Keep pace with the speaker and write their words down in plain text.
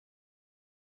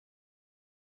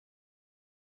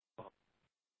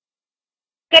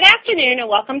afternoon and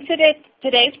welcome to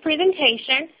today's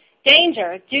presentation,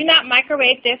 Danger, Do Not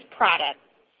Microwave This Product.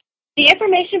 The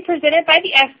information presented by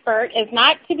the expert is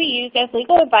not to be used as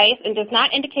legal advice and does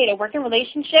not indicate a working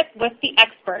relationship with the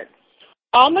expert.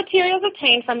 All materials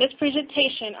obtained from this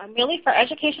presentation are merely for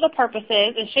educational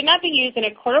purposes and should not be used in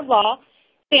a court of law,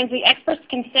 sans the expert's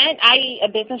consent, i.e. a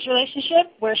business relationship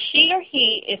where she or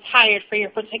he is hired for your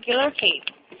particular case.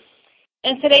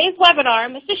 In today's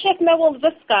webinar, Mr. Schiffmann will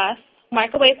discuss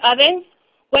microwave ovens,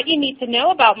 what you need to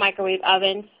know about microwave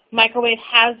ovens, microwave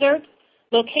hazards,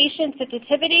 location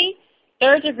sensitivity,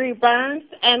 third-degree burns,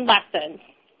 and lessons.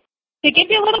 To give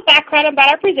you a little background about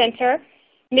our presenter,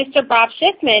 Mr. Bob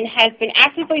Schiffmann has been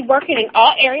actively working in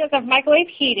all areas of microwave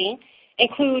heating,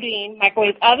 including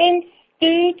microwave ovens,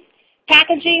 foods,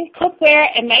 packaging, cookware,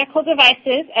 and medical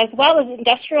devices, as well as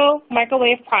industrial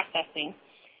microwave processing.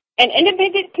 An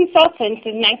independent consultant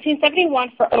since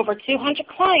 1971 for over 200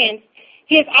 clients,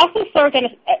 he has also served as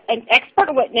an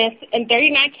expert witness in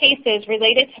 39 cases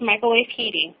related to microwave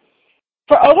heating.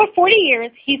 For over 40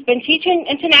 years, he's been teaching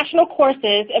international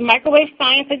courses in microwave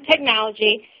science and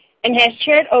technology and has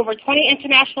chaired over 20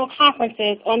 international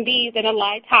conferences on these and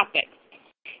allied topics.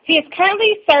 He is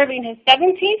currently serving his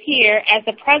 17th year as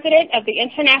the president of the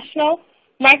International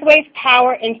Microwave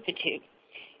Power Institute.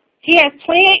 He has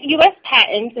 28 U.S.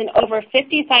 patents and over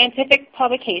 50 scientific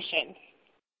publications.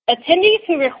 Attendees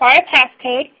who require a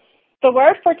passcode, the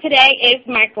word for today is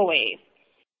microwave.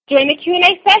 During the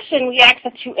Q&A session, we ask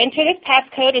that you enter this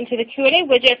passcode into the Q&A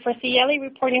widget for CLE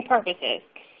reporting purposes.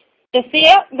 The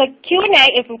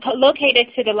Q&A is located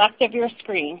to the left of your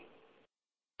screen.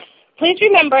 Please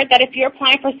remember that if you're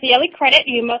applying for CLE credit,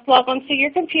 you must log onto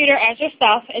your computer as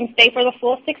yourself and stay for the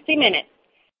full 60 minutes.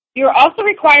 You are also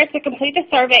required to complete the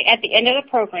survey at the end of the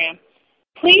program.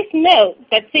 Please note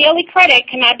that CLE credit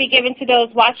cannot be given to those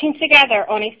watching together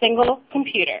on a single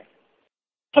computer.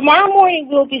 Tomorrow morning,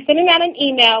 we will be sending out an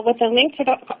email with a link to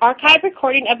the archived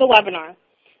recording of the webinar.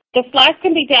 The slides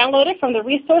can be downloaded from the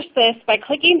resource list by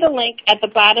clicking the link at the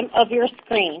bottom of your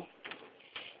screen.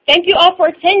 Thank you all for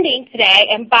attending today,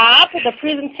 and Bob, the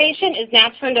presentation is now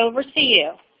turned over to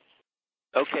you.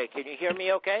 Okay, can you hear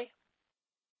me okay?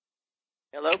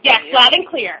 Hello? Yes, loud and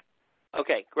clear.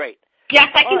 Okay, great. Yes,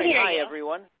 I can hear you. Hi,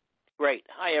 everyone. Great.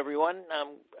 Hi, everyone.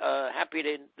 I'm happy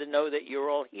to know that you're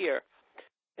all here.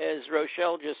 As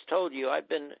Rochelle just told you, I've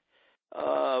been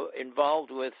involved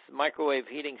with microwave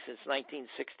heating since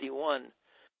 1961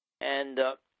 and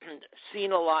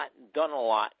seen a lot, done a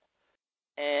lot.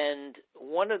 And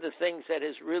one of the things that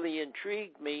has really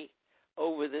intrigued me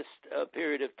over this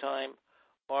period of time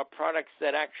are products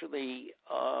that actually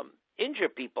injure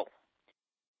people.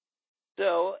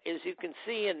 So, as you can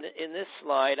see in this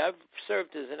slide, I've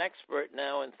served as an expert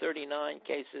now in 39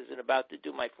 cases and about to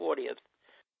do my 40th.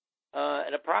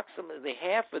 And approximately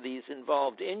half of these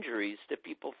involved injuries to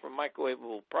people from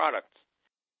microwavable products.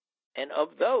 And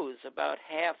of those, about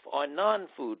half are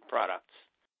non-food products.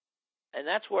 And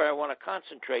that's where I want to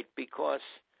concentrate because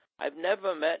I've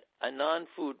never met a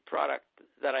non-food product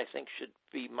that I think should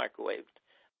be microwaved.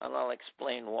 And I'll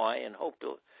explain why and hope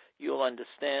you'll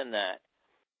understand that.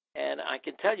 And I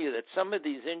can tell you that some of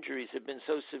these injuries have been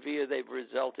so severe they've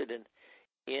resulted in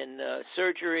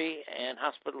surgery and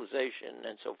hospitalization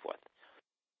and so forth.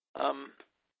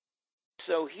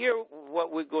 So here,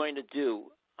 what we're going to do,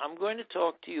 I'm going to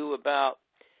talk to you about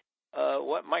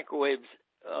why microwaves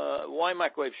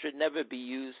should never be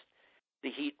used to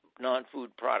heat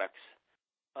non-food products.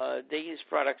 These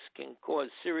products can cause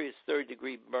serious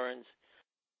third-degree burns.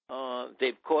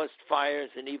 They've caused fires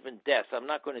and even deaths. I'm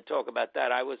not going to talk about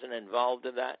that. I wasn't involved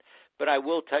in that. But I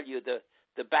will tell you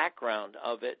the background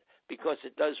of it because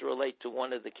it does relate to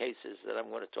one of the cases that I'm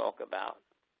going to talk about.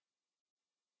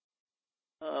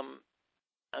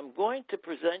 I'm going to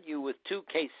present you with two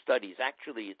case studies.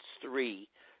 Actually, it's three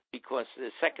because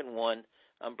the second one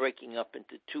I'm breaking up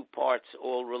into two parts,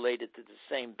 all related to the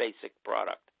same basic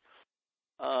product.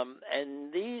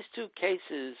 And these two case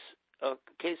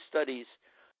studies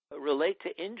relate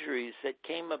to injuries that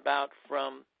came about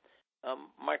from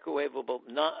microwavable,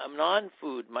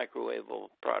 non-food microwavable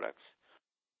products.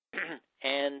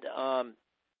 And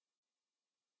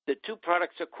the two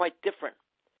products are quite different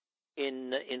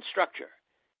in structure,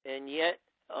 and yet,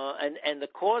 and the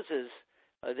causes,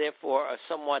 therefore, are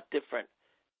somewhat different.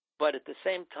 But at the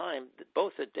same time,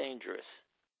 both are dangerous.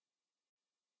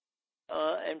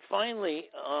 And finally,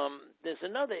 there's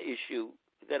another issue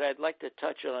that I'd like to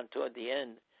touch on toward the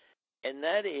end, and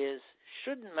that is,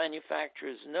 shouldn't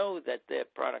manufacturers know that their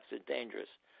products are dangerous?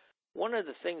 One of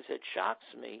the things that shocks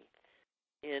me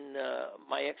in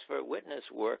my expert witness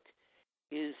work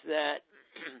is that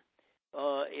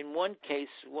in one case,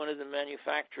 one of the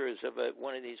manufacturers of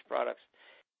one of these products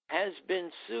has been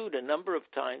sued a number of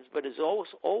times, but is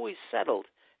always settled,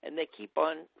 and they keep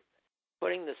on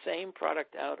putting the same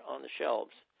product out on the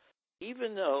shelves,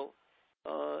 even though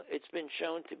it's been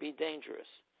shown to be dangerous.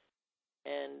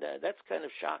 And that's kind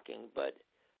of shocking, but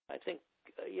I think,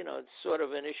 it's sort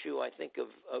of an issue, I think,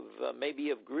 of maybe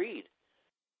of greed.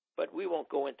 But we won't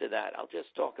go into that. I'll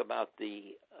just talk about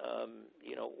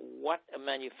what a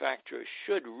manufacturer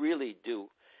should really do,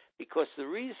 because the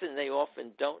reason they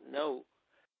often don't know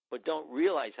or don't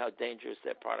realize how dangerous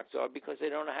their products are because they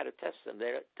don't know how to test them.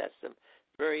 They test them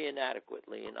very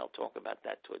inadequately, and I'll talk about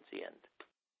that towards the end.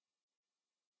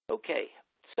 Okay,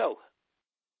 so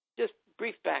just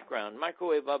brief background.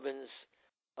 Microwave ovens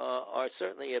are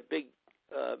certainly a big,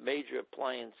 major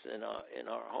appliance in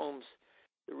our homes.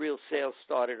 The real sales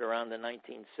started around the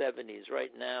 1970s.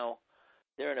 Right now,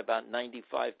 they're in about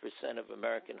 95% of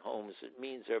American homes. It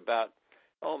means there are about,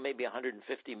 maybe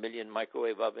 150 million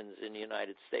microwave ovens in the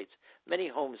United States. Many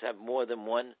homes have more than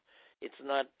one. It's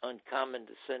not uncommon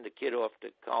to send a kid off to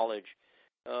college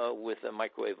with a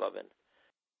microwave oven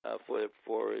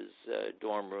for his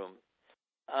dorm room.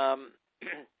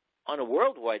 On a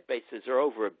worldwide basis, there are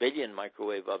over 1 billion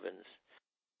microwave ovens.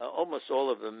 Almost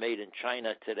all of them made in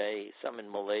China today, some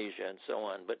in Malaysia and so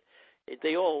on. But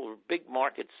big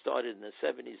markets started in the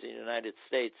 70s in the United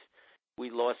States. We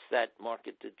lost that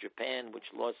market to Japan, which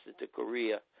lost it to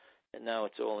Korea, and now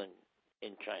it's all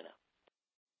in China.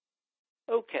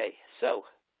 Okay, so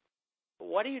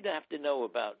what do you have to know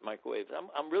about microwaves?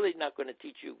 I'm really not going to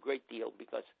teach you a great deal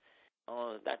because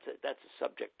that's a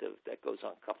subject that goes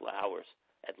on a couple of hours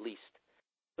at least.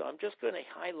 So I'm just going to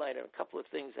highlight a couple of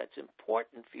things that's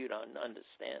important for you to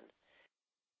understand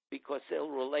because they'll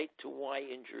relate to why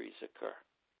injuries occur.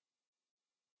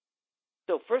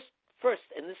 So first,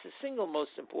 and this is the single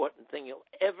most important thing you'll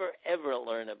ever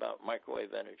learn about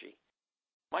microwave energy.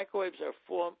 Microwaves are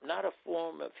not a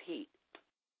form of heat.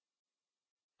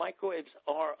 Microwaves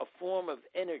are a form of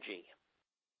energy.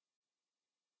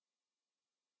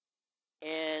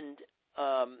 And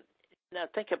now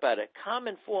think about it. A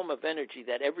common form of energy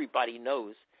that everybody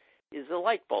knows is the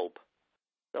light bulb.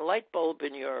 The light bulb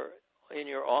in your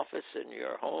office, in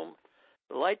your home,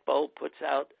 the light bulb puts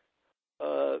out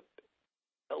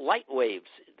light waves.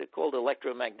 They're called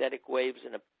electromagnetic waves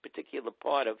in a particular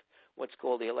part of what's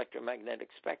called the electromagnetic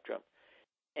spectrum.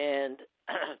 And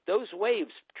those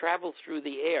waves travel through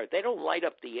the air. They don't light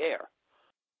up the air.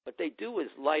 What they do is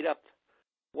light up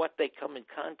what they come in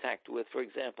contact with, for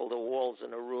example, the walls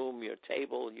in a room, your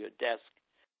table, your desk,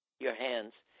 your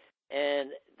hands. And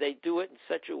they do it in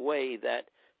such a way that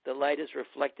the light is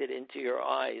reflected into your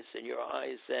eyes, and your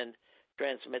eyes then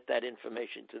transmit that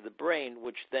information to the brain,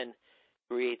 which then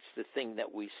creates the thing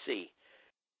that we see.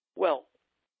 Well,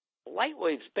 light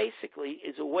waves basically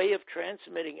is a way of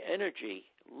transmitting energy,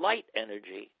 light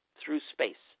energy, through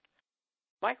space.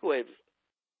 Microwaves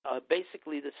are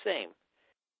basically the same.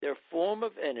 They're a form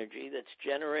of energy that's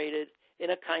generated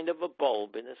in a kind of a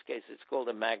bulb. In this case, it's called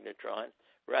a magnetron,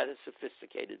 rather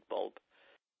sophisticated bulb.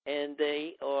 And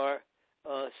they are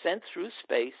sent through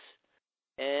space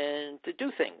and to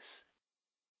do things.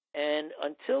 And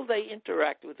until they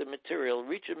interact with the material,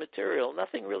 reach a material,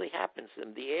 nothing really happens to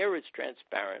them. The air is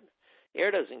transparent.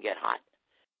 Air doesn't get hot.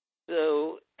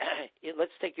 So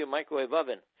let's take your microwave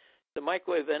oven. The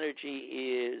microwave energy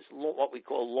is what we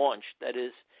call launched. That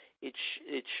is,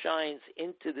 it shines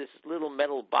into this little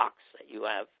metal box that you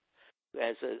have. It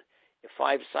has a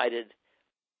 5-sided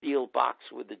steel box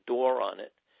with a door on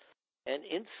it. And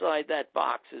inside that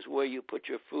box is where you put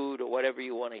your food or whatever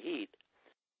you want to heat.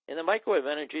 And the microwave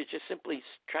energy just simply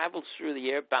travels through the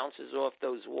air, bounces off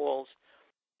those walls,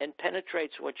 and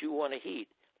penetrates what you want to heat.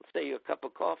 Let's say your cup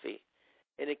of coffee,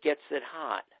 and it gets it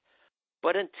hot.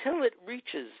 But until it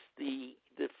reaches the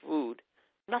food,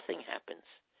 nothing happens.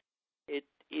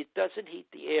 It doesn't heat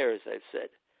the air, as I've said.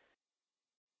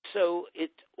 So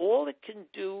all it can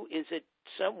do is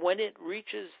when it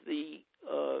reaches the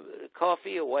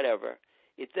coffee or whatever,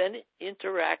 it then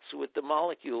interacts with the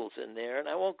molecules in there, and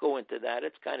I won't go into that.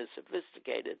 It's kind of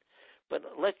sophisticated. But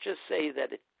let's just say that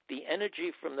the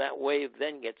energy from that wave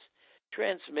then gets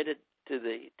transmitted to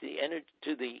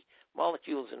the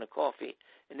molecules in the coffee,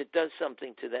 and it does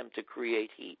something to them to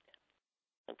create heat.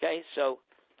 Okay? So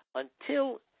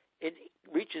until it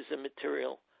reaches the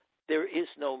material, there is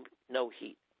no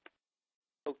heat.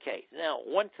 Okay. Now,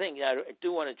 one thing I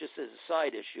do want to, just as a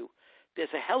side issue, there's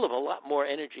a hell of a lot more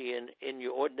energy in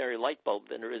your ordinary light bulb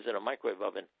than there is in a microwave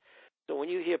oven. So when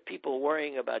you hear people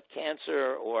worrying about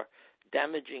cancer or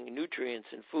damaging nutrients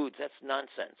in foods, that's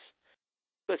nonsense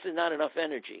because there's not enough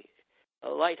energy.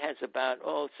 Light has about,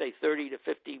 say 30 to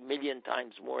 50 million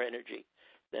times more energy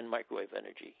than microwave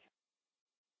energy.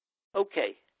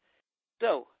 Okay,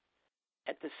 so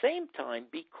at the same time,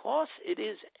 because it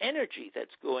is energy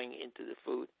that's going into the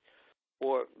food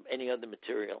or any other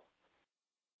material,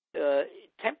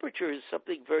 temperature is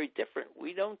something very different.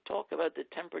 We don't talk about the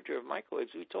temperature of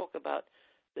microwaves. We talk about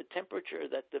the temperature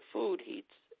that the food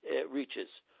reaches,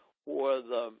 or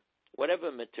the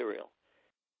whatever material.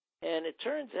 And it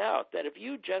turns out that if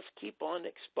you just keep on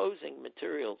exposing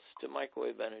materials to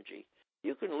microwave energy,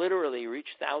 you can literally reach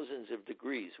thousands of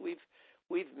degrees.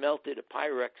 We've melted a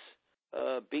Pyrex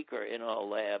beaker in our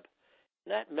lab,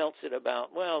 and that melts at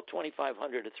about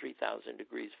 2,500 to 3,000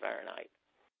 degrees Fahrenheit.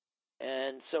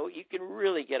 And so you can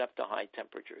really get up to high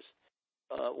temperatures.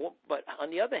 But on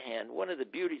the other hand, one of the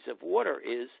beauties of water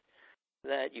is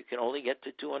that you can only get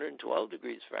to 212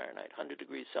 degrees Fahrenheit, 100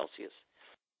 degrees Celsius,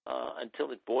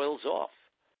 until it boils off.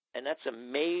 And that's a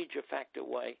major factor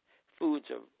why foods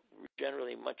are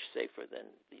generally much safer than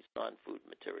these non-food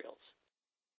materials.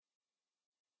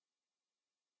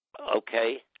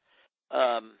 Okay.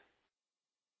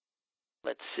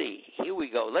 Let's see. Here we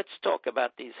go. Let's talk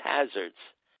about these hazards.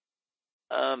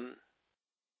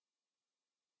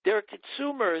 There are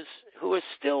consumers who are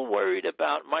still worried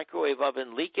about microwave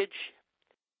oven leakage,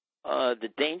 the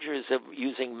dangers of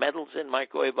using metals in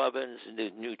microwave ovens,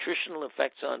 the nutritional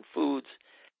effects on foods,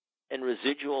 and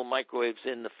residual microwaves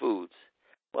in the foods.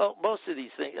 Well, most of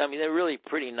these things, they're really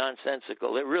pretty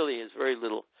nonsensical. There really is very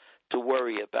little to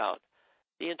worry about.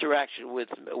 The interaction with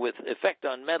effect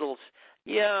on metals,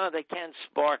 they can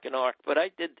spark an arc, but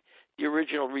I did the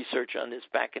original research on this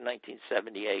back in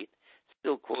 1978,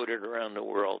 still quoted around the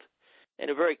world, and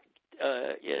a very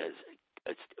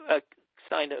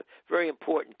sign of very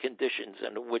important conditions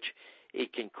under which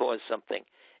it can cause something.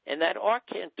 And that arc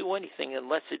can't do anything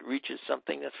unless it reaches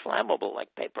something that's flammable,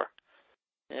 like paper.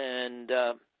 And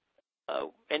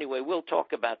anyway, we'll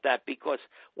talk about that, because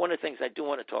one of the things I do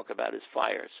want to talk about is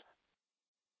fires.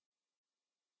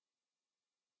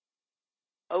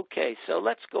 Okay, so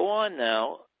let's go on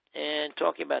now and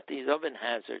talking about these oven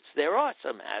hazards. There are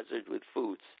some hazards with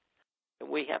foods, and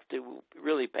we have to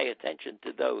really pay attention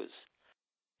to those.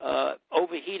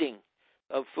 Overheating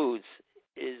of foods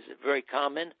is very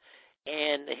common,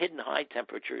 and hidden high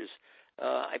temperatures.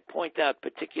 I point out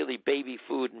particularly baby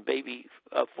food and baby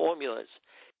formulas,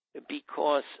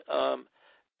 because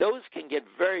those can get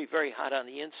very, very hot on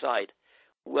the inside,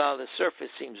 while the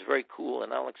surface seems very cool,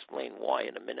 and I'll explain why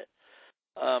in a minute.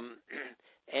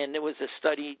 And there was a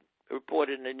study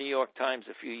reported in the New York Times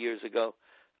a few years ago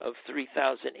of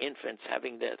 3,000 infants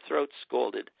having their throats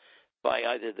scalded by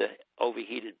either the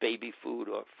overheated baby food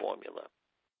or formula.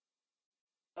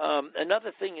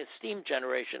 Another thing is steam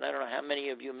generation. I don't know how many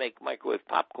of you make microwave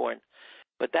popcorn,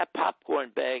 but that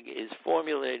popcorn bag is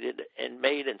formulated and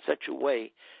made in such a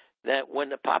way that when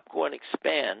the popcorn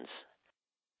expands,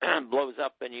 blows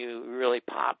up and you really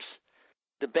pops,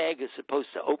 the bag is supposed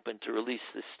to open to release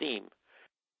the steam.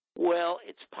 Well,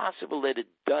 it's possible that it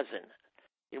doesn't,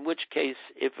 in which case,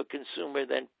 if a consumer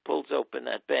then pulls open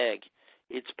that bag,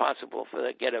 it's possible for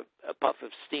them to get a puff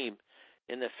of steam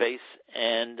in the face,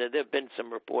 and there have been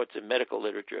some reports in medical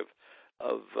literature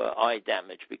of eye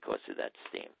damage because of that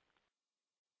steam.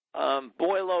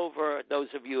 Boil over, those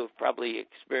of you who have probably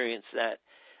experienced that.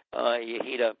 You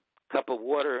heat a cup of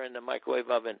water in the microwave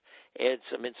oven, add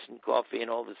some instant coffee, and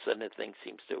all of a sudden the thing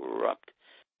seems to erupt.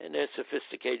 And there's a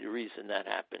sophisticated reason that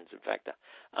happens. In fact,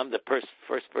 I'm the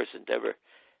first person to ever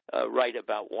write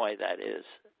about why that is.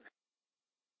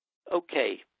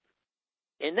 Okay.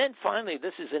 And then finally,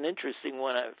 this is an interesting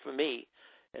one for me,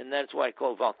 and that's why I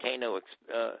call volcano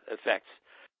effects.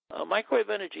 Microwave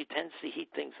energy tends to heat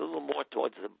things a little more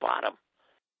towards the bottom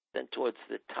than towards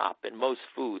the top in most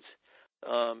foods.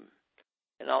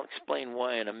 And I'll explain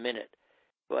why in a minute.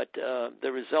 But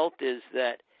the result is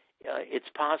that it's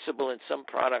possible in some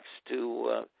products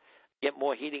to get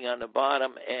more heating on the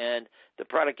bottom, and the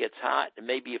product gets hot, and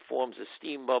maybe it forms a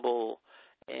steam bubble,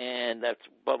 and that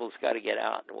bubble's got to get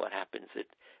out, and what happens? It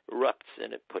erupts,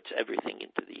 and it puts everything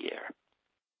into the air.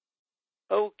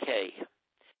 Okay,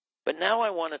 but now I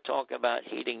want to talk about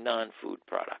heating non-food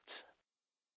products.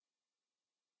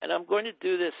 And I'm going to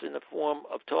do this in the form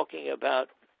of talking about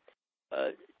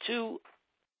two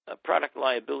product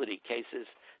liability cases.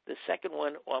 The second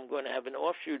one, I'm going to have an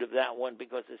offshoot of that one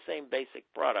because the same basic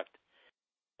product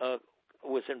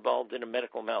was involved in a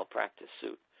medical malpractice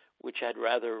suit, which had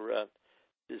rather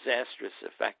disastrous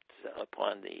effects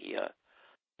upon the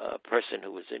person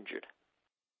who was injured.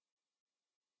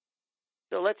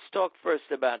 So let's talk first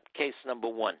about case number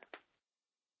one.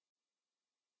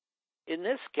 In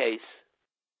this case,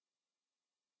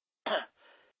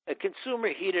 A consumer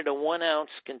heated a 1-ounce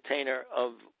container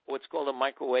of what's called a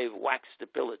microwave wax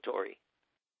depilatory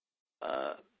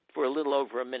for a little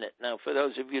over a minute. Now, for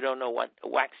those of you who don't know what a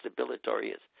wax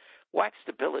depilatory is, wax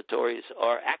depilatories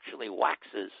are actually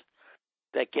waxes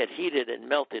that get heated and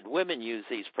melted. Women use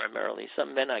these primarily.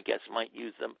 Some men, I guess, might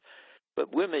use them,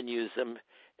 but women use them.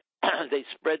 They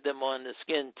spread them on the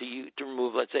skin to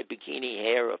remove, let's say, bikini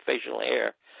hair or facial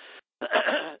hair.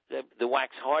 The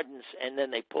wax hardens, and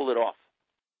then they pull it off.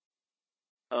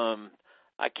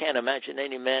 I can't imagine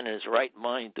any man in his right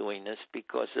mind doing this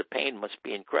because the pain must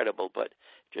be incredible, but it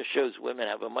just shows women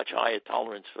have a much higher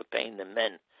tolerance for pain than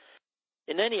men.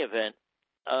 In any event,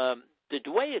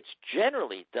 the way it's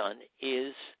generally done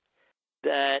is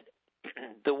that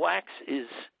the wax is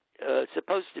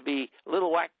supposed to be a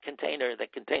little wax container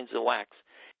that contains the wax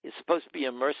is supposed to be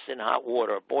immersed in hot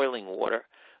water, boiling water,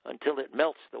 until it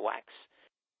melts the wax.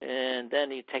 And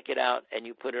then you take it out and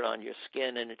you put it on your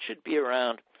skin, and it should be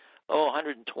around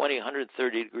 120,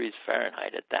 130 degrees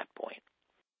Fahrenheit at that point.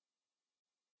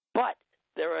 But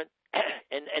there are,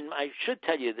 and I should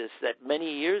tell you this, that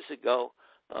many years ago,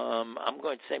 I'm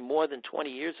going to say more than 20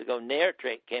 years ago, Nair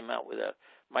came out with a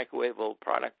microwavable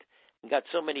product and got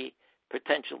so many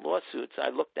potential lawsuits. I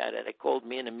looked at it. It called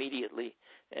me in immediately,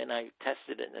 and I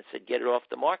tested it, and I said, get it off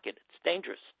the market. It's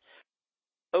dangerous.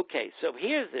 Okay, so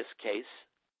here's this case.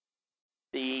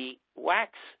 The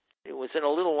wax, it was in a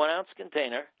little 1-ounce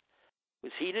container,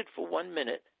 was heated for 1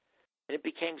 minute, and it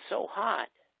became so hot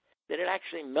that it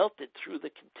actually melted through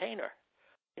the container.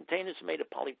 The container's made of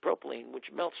polypropylene,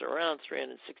 which melts around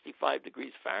 365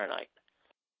 degrees Fahrenheit.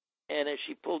 And as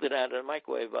she pulled it out of the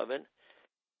microwave oven,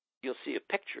 you'll see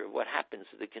a picture of what happens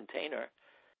to the container.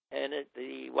 And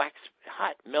the wax,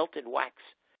 hot, melted wax,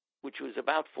 which was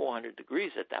about 400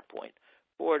 degrees at that point,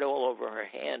 poured all over her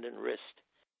hand and wrist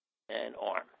and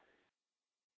arm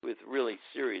with really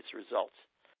serious results.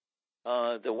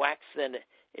 The wax then,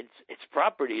 its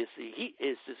property is the heat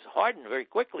is just hardened very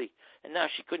quickly, and now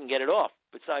she couldn't get it off,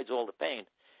 besides all the pain.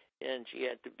 And she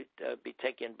had to be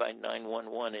taken by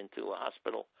 911 into a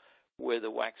hospital where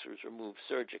the wax was removed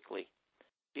surgically.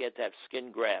 She had to have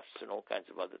skin grafts and all kinds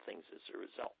of other things as a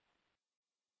result.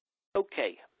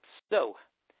 Okay, so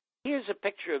here's a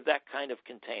picture of that kind of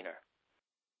container.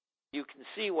 You can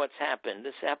see what's happened.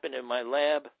 This happened in my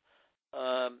lab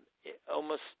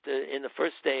almost in the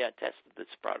first day I tested this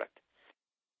product.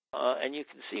 And you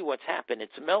can see what's happened. It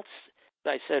melts,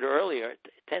 as I said earlier, it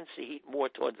tends to heat more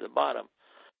towards the bottom.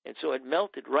 And so it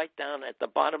melted right down at the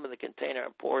bottom of the container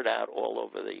and poured out all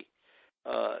over the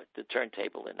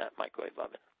turntable in that microwave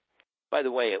oven. By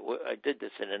the way, I did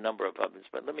this in a number of ovens,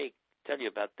 but let me tell you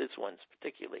about this one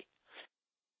particularly.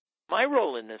 My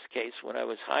role in this case when I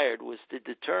was hired was to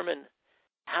determine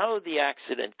how the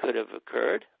accident could have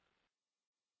occurred,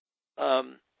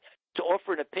 to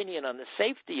offer an opinion on the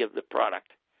safety of the product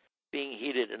being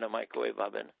heated in a microwave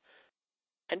oven,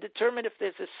 and determine if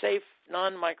there's a safe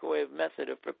non-microwave method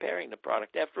of preparing the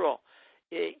product. After all,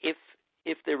 if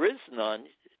there is none,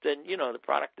 then, the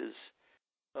product is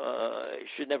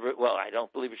should never, well, I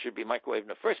don't believe it should be microwaved in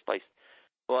the first place,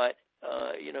 but,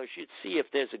 should see if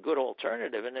there's a good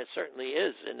alternative, and there certainly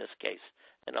is in this case,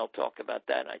 and I'll talk about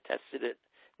that. I tested it.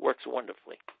 Works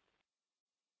wonderfully.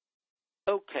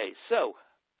 Okay, so,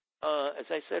 as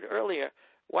I said earlier,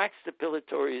 wax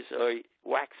depilatories are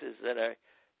waxes that are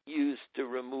used to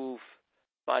remove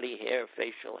body hair,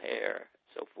 facial hair,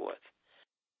 and so forth.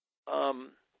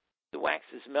 The wax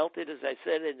is melted, as I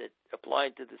said, and it's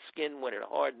applied to the skin. When it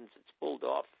hardens, it's pulled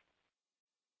off.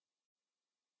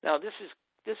 Now, this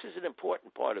is an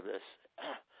important part of this.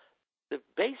 The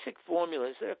basic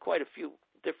formulas, there are quite a few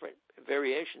different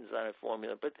variations on a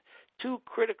formula, but two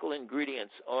critical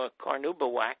ingredients are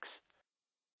carnauba wax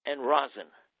and rosin.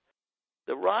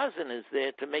 The rosin is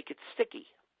there to make it sticky.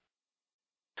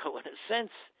 So in a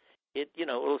sense,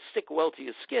 it'll stick well to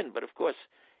your skin, but of course,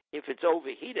 if it's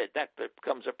overheated, that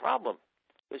becomes a problem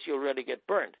because you'll really get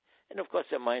burned. And of course,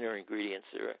 there are minor ingredients,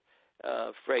 there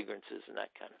are fragrances and that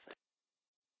kind of thing.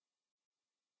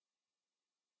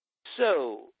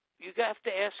 So you have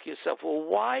to ask yourself, well,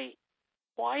 why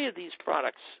are these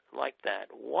products like that?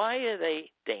 Why are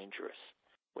they dangerous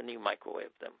when you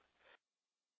microwave them?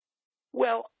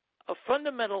 Well, a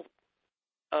fundamental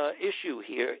issue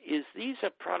here is these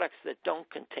are products that don't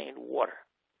contain water.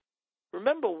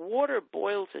 Remember, water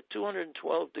boils at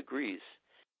 212 degrees,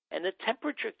 and the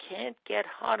temperature can't get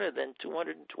hotter than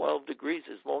 212 degrees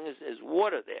as long as there's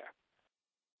water there.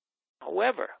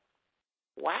 However,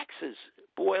 waxes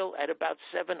boil at about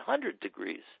 700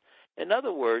 degrees. In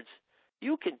other words,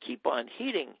 you can keep on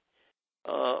heating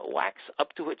wax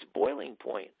up to its boiling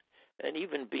point and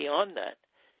even beyond that.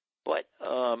 But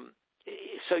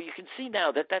so you can see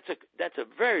now that that's a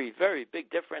very, very big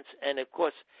difference, and of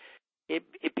course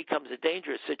it becomes a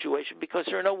dangerous situation because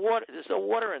there's no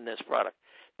water in this product.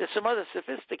 There's some other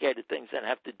sophisticated things that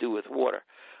have to do with water.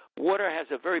 Water has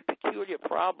a very peculiar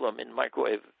problem in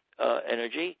microwave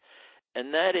energy,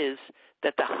 and that is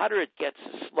that the hotter it gets,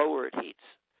 the slower it heats.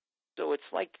 So it's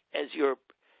like as you're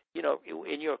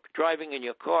driving in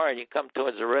your car and you come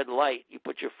towards a red light, you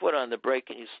put your foot on the brake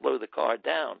and you slow the car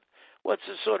down. Well,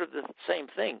 it's sort of the same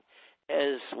thing.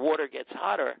 As water gets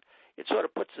hotter, it sort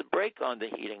of puts the brake on the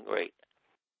heating rate.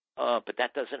 But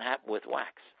that doesn't happen with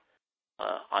wax.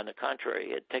 On the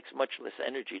contrary, it takes much less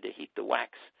energy to heat the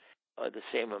wax the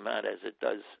same amount as it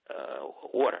does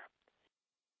water.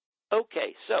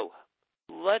 Okay, so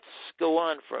let's go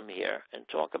on from here and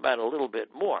talk about a little bit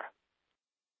more.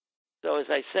 So as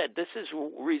I said, this is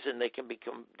the reason they can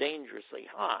become dangerously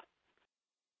hot.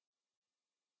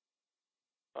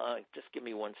 Just give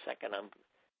me 1 second.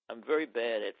 I'm very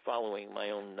bad at following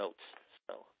my own notes.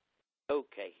 So,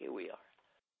 okay, here we are.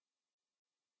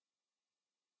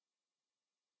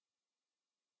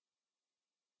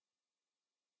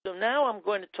 So now I'm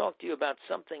going to talk to you about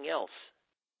something else.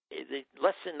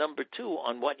 Lesson number 2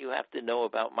 on what you have to know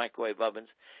about microwave ovens,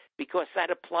 because that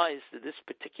applies to this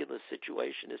particular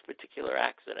situation, this particular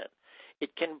accident.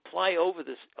 It can apply over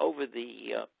the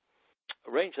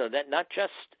range of that, not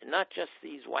just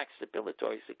these wax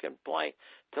depilatories. It can apply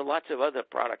to lots of other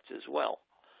products as well.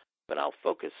 But I'll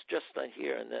focus just on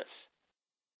here and this.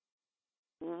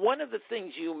 One of the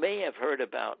things you may have heard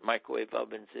about microwave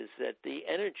ovens is that the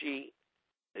energy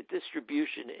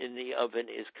distribution in the oven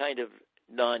is kind of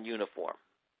non-uniform.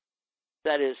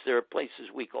 That is, there are places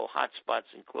we call hot spots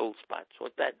and cold spots.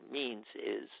 What that means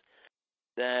is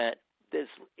that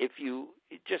if you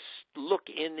just look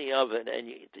in the oven and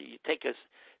you take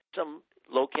some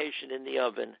location in the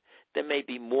oven, there may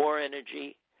be more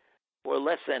energy or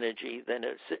less energy than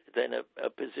a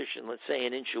position, let's say,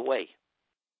 an inch away.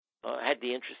 I had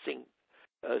the interesting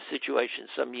situation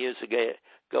some years ago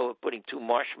of putting 2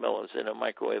 marshmallows in a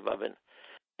microwave oven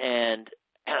and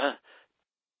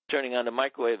turning on the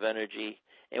microwave energy,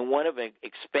 and one of them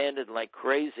expanded like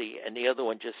crazy, and the other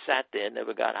one just sat there and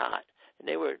never got hot. And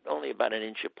they were only about an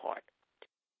inch apart.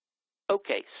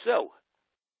 Okay, so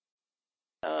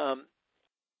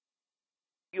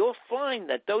you'll find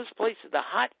that those places,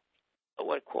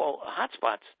 what I call hot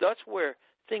spots, that's where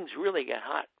things really get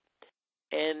hot.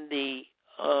 And the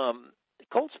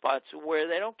cold spots are where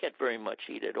they don't get very much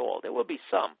heat at all. There will be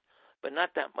some, but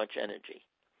not that much energy.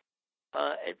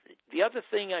 The other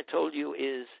thing I told you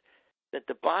is that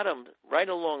the bottom, right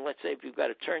along, let's say if you've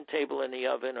got a turntable in the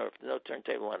oven or if no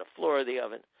turntable on the floor of the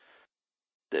oven,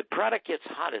 the product gets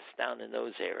hottest down in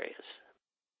those areas.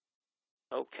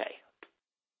 Okay.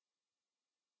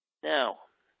 Now,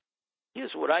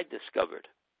 here's what I discovered.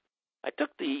 I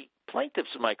took the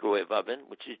plaintiff's microwave oven,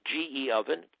 which is GE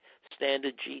oven,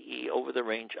 standard GE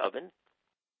over-the-range oven,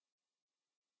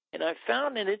 and I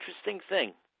found an interesting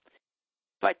thing.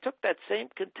 If I took that same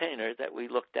container that we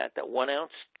looked at, that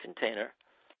 1-ounce container,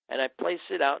 and I placed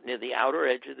it out near the outer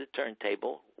edge of the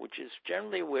turntable, which is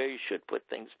generally where you should put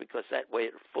things because that way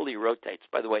it fully rotates.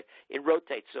 By the way, it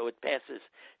rotates so it passes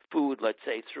food, let's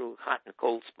say, through hot and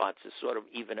cold spots to sort of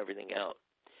even everything out.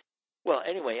 Well,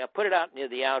 anyway, I put it out near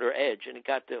the outer edge, and it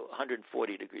got to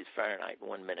 140 degrees Fahrenheit in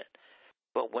 1 minute.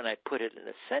 But when I put it in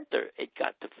the center, it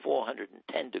got to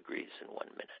 410 degrees in 1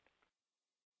 minute.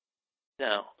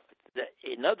 Now,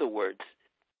 in other words,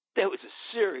 there was a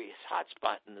serious hot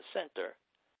spot in the center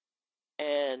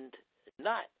and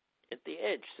not at the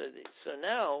edge. So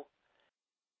now,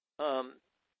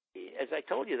 as I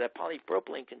told you, that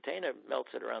polypropylene container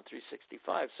melts at around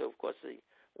 365. So, of course, the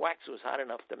wax was hot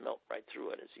enough to melt right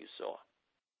through it, as you saw.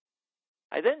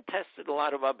 I then tested a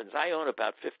lot of ovens. I own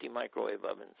about 50 microwave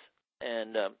ovens,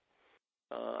 and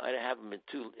I have them in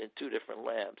two different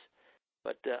labs.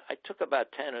 But I took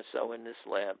about 10 or so in this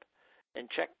lab and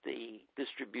checked the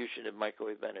distribution of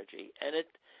microwave energy. And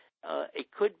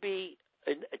it could be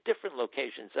in different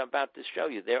locations. I'm about to show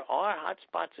you. There are hot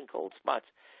spots and cold spots,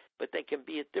 but they can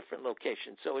be at different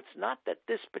locations. So it's not that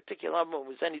this particular oven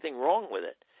was anything wrong with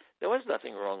it. There was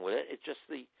nothing wrong with it. It's just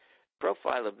the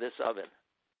profile of this oven.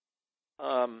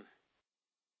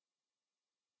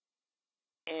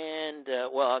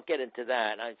 Well, I'll get into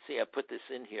that. I put this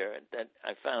in here, that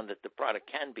I found that the product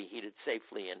can be heated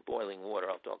safely in boiling water.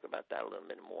 I'll talk about that a little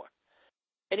bit more.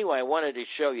 Anyway, I wanted to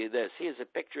show you this. Here's a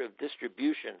picture of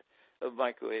distribution of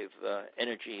microwave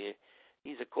energy.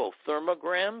 These are called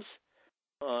thermograms.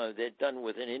 They're done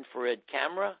with an infrared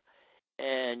camera,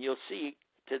 and you'll see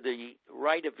to the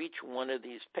right of each one of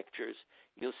these pictures,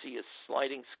 you'll see a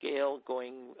sliding scale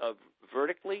going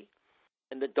vertically,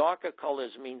 and the darker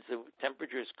colors means the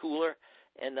temperature is cooler,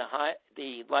 and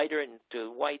the lighter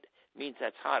into white means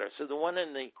that's hotter. So the one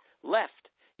on the left,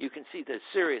 you can see the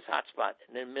serious hot spot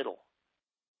in the middle,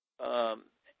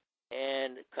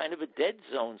 and kind of a dead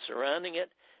zone surrounding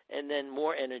it, and then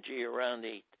more energy around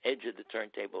the edge of the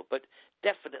turntable, but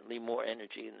definitely more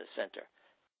energy in the center.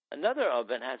 Another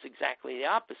oven has exactly the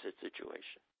opposite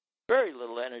situation. Very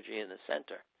little energy in the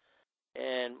center,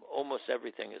 and almost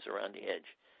everything is around the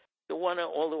edge. The one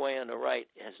all the way on the right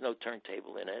has no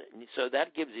turntable in it, and so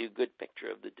that gives you a good picture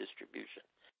of the distribution.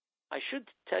 I should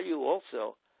tell you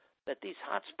also that these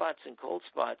hot spots and cold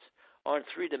spots are in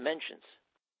 3 dimensions.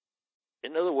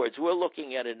 In other words, we're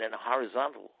looking at it in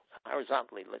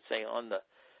horizontally, let's say along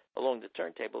the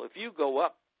turntable. If you go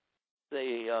up,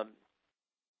 say,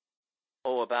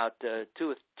 about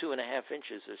 2.5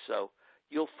 inches or so,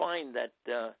 you'll find that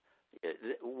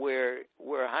where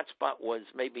a hot spot was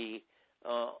maybe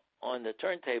on the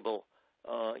turntable,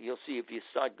 you'll see if you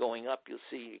start going up, you'll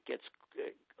see it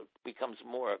becomes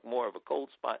more of a cold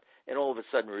spot, and all of a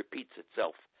sudden repeats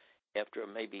itself after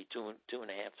maybe 2.5,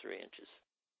 3 inches.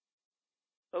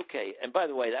 Okay, and by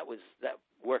the way, that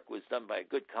work was done by a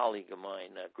good colleague of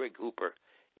mine, Greg Hooper,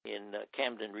 in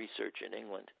Camden Research in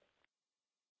England.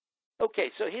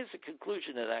 Okay, so here's the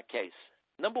conclusion of that case.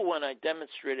 Number 1, I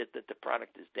demonstrated that the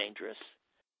product is dangerous.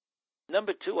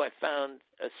 Number 2, I found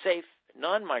a safe,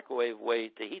 non-microwave way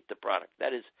to heat the product.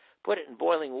 That is, put it in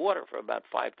boiling water for about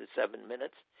 5 to 7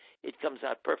 minutes. It comes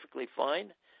out perfectly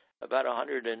fine, about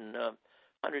 120,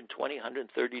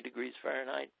 130 degrees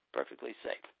Fahrenheit, perfectly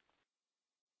safe.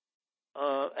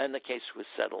 And the case was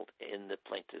settled in the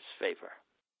plaintiff's favor.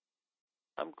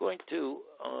 I'm going to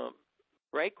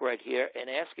break right here and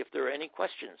ask if there are any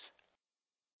questions.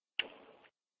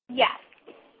 Yes.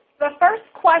 The first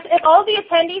question, if all the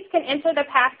attendees can enter the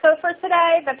passcode for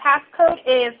today, the passcode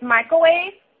is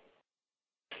microwave.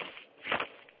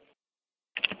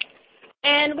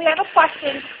 And we have a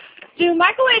question. Do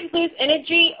microwaves lose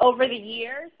energy over the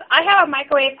years? I have a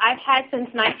microwave I've had since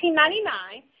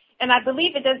 1999, and I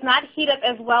believe it does not heat up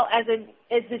as well as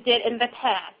it did in the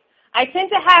past. I tend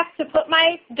to have to put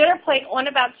my dinner plate on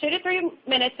about 2 to 3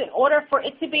 minutes in order for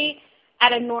it to be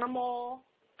at a normal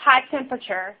high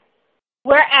temperature,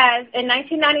 whereas in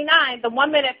 1999, the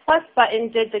 1-minute plus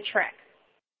button did the trick.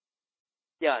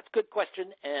 Yeah, it's a good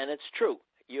question, and it's true.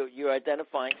 You're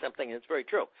identifying something that's very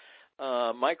true.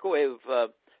 Microwave,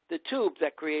 the tube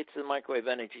that creates the microwave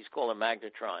energy is called a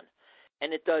magnetron,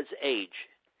 and it does age.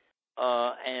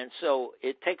 And so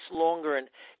it takes longer, and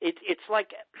it's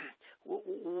like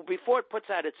before it puts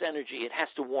out its energy, it has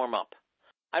to warm up.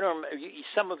 I don't remember,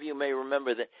 some of you may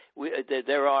remember that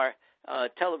there are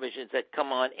televisions that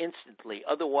come on instantly.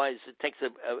 Otherwise, it takes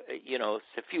a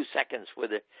few seconds for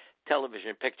the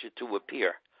television picture to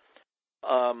appear.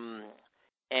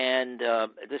 And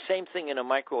the same thing in a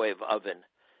microwave oven.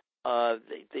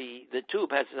 The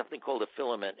tube has something called a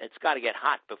filament. It's got to get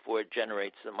hot before it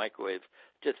generates the microwave.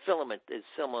 Just filament is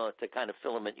similar to kind of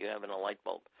filament you have in a light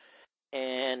bulb.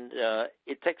 And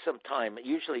it takes some time,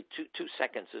 usually two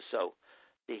seconds or so,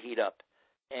 to heat up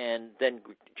and then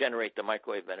generate the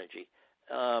microwave energy.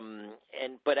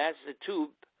 But as the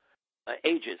tube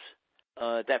ages,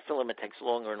 that filament takes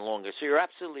longer and longer. So you're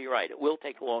absolutely right. It will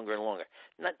take longer and longer.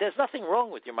 There's nothing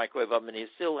wrong with your microwave oven. You're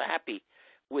still happy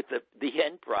with the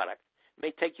end product. It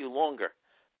may take you longer,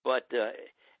 but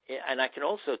and I can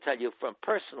also tell you from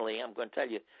personally, I'm going to tell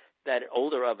you that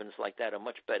older ovens like that are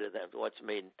much better than what's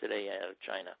made today out of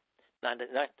China. Not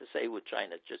to say with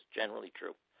China, just generally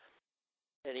true.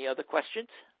 Any other questions?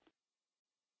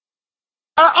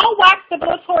 Are all wax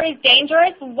sublimatories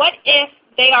dangerous? What if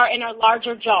they are in a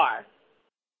larger jar?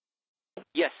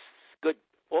 Yes, good.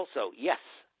 Also, yes.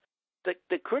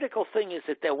 The critical thing is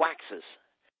that they're waxes.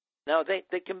 Now,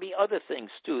 they can be other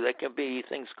things, too. They can be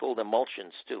things called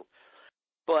emulsions, too.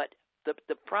 But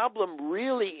the problem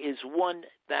really is one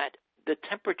that the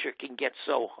temperature can get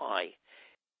so high.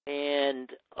 And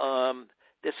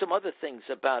there's some other things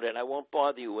about it. I won't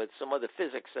bother you with some other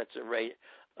physics that's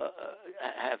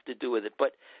have to do with it.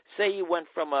 But say you went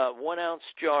from a 1-ounce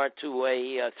jar to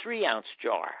a 3-ounce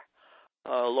jar,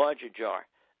 a larger jar,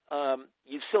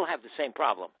 you still have the same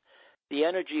problem. The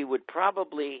energy would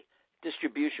probably,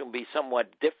 distribution would be somewhat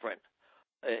different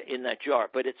in that jar,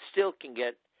 but it still can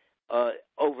get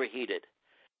overheated.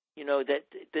 You know, that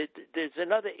there's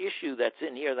another issue that's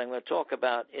in here that I'm going to talk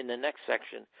about in the next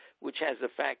section, which has the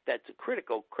fact that the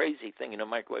critical, crazy thing in a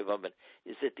microwave oven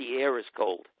is that the air is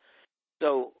cold.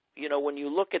 So when you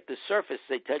look at the surface,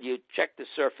 they tell you check the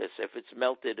surface if it's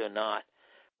melted or not.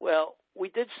 Well, we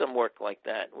did some work like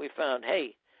that. We found,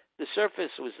 hey, the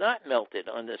surface was not melted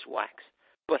on this wax,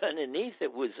 but underneath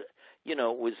it was,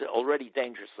 was already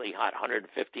dangerously hot,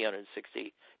 150,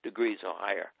 160 degrees or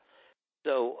higher.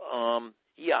 So,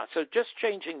 so just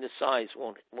changing the size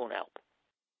won't help.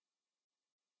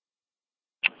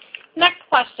 Next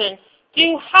question.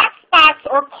 Do hot spots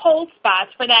or cold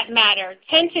spots, for that matter,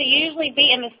 tend to usually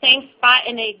be in the same spot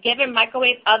in a given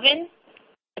microwave oven?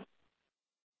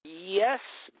 Yes,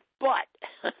 but.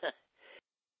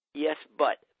 Yes,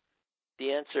 but.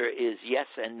 The answer is yes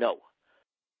and no.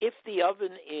 If the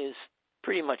oven is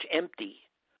pretty much empty,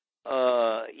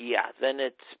 then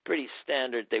it's pretty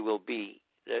standard. They will be.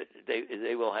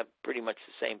 They will have pretty much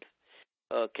the same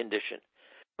condition.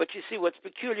 But you see, what's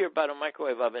peculiar about a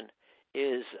microwave oven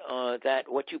is that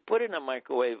what you put in a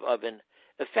microwave oven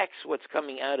affects what's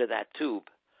coming out of that tube.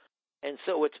 And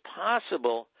so it's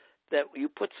possible that you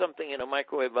put something in a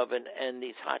microwave oven and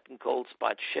these hot and cold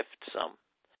spots shift some.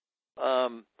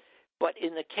 But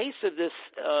in the case of this,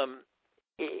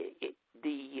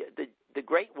 the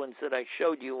great ones that I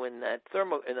showed you in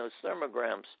those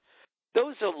thermograms,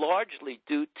 those are largely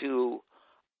due to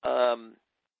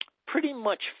pretty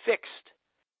much fixed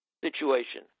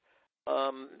situation.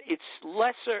 It's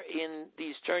lesser in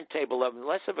these turntable ovens,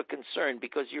 less of a concern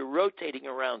because you're rotating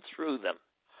around through them.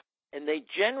 And they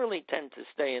generally tend to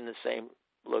stay in the same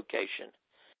location.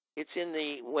 It's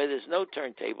where there's no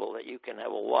turntable that you can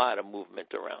have a lot of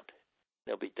movement around.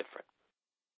 They'll be different.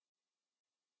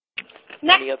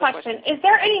 Next question. Is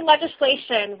there any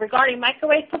legislation regarding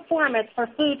microwave performance for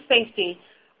food safety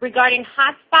regarding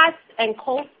hot spots and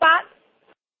cold spots?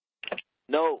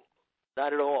 No,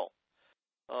 not at all.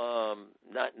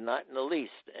 Not in the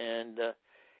least, and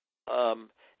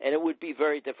it would be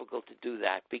very difficult to do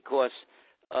that because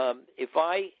if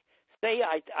I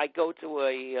go to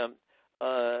a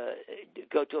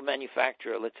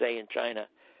manufacturer, let's say in China,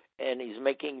 and he's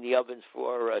making the ovens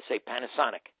for say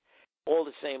Panasonic, all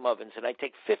the same ovens, and I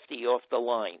take 50 off the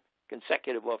line,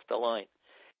 consecutive off the line,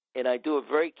 and I do a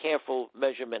very careful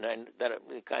measurement, and that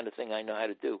the kind of thing I know how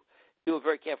to do. Do a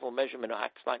very careful measurement of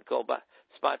hot spot and cold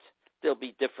spots. They'll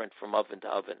be different from oven to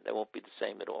oven. They won't be the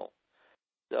same at all.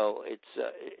 So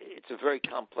it's a very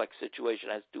complex situation.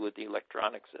 It has to do with the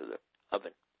electronics of the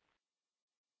oven.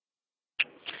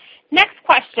 Next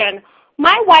question.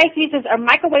 My wife uses a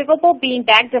microwavable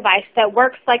beanbag device that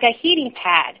works like a heating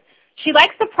pad. She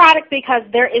likes the product because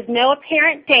there is no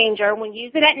apparent danger when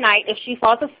using it at night if she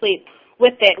falls asleep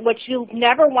with it, which you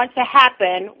never want to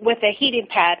happen with a heating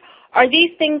pad. Are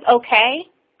these things okay?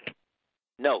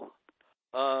 No.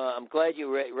 I'm glad you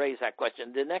raised that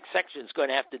question. The next section is going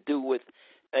to have to do with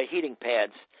heating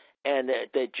pads and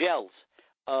the gels.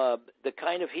 The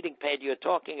kind of heating pad you're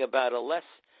talking about are less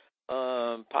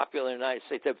popular in the United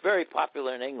States. They're very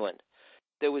popular in England.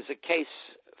 There was a case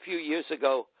a few years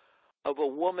ago of a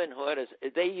woman who had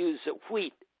they use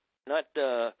wheat, not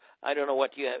I don't know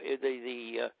what you have.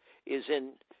 Is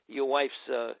in your wife's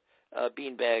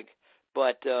beanbag,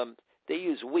 but they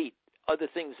use wheat. Other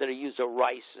things that are used are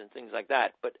rice and things like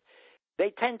that, but they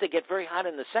tend to get very hot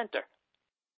in the center.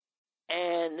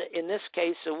 And in this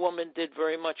case, a woman did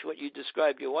very much what you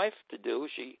described your wife to do.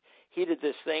 She heated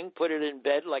this thing, put it in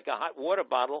bed like a hot water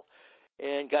bottle,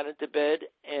 and got into bed,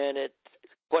 and it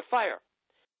caught fire.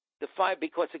 The fire,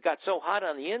 because it got so hot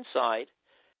on the inside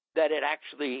that it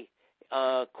actually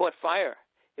caught fire.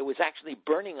 It was actually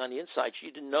burning on the inside. She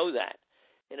didn't know that,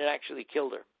 and it actually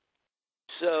killed her.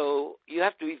 So you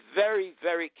have to be very,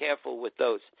 very careful with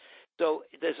those. So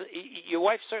your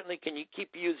wife certainly can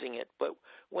keep using it, but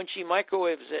when she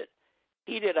microwaves it,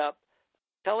 heat it up,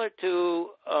 tell her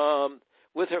to,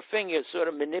 with her fingers, sort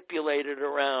of manipulate it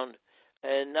around,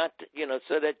 and not,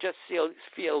 so that it just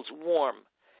feels warm,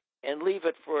 and leave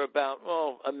it for about,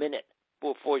 a minute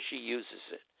before she uses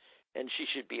it, and she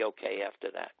should be okay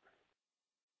after that.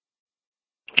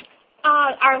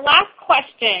 Our last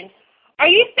question. Are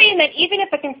you saying that even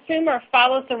if a consumer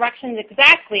follows directions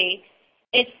exactly,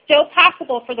 it's still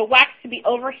possible for the wax to be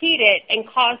overheated and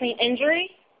causing injury?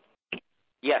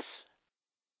 Yes.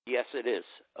 Yes, it is.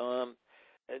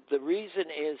 The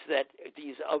reason is that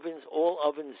these ovens, all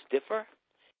ovens differ,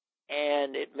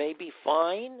 and it may be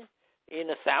fine in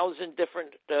 1,000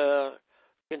 different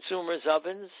consumers'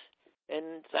 ovens,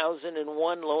 and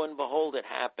 1,001, lo and behold, it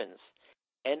happens.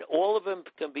 And all of them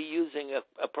can be using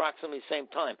approximately the same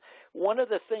time. One of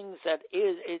the things that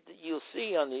you'll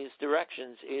see on these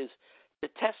directions is to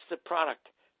test the product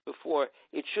before.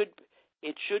 It should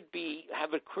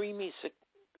have a creamy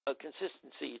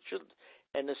consistency.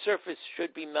 and the surface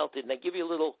should be melted. And they give you a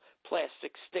little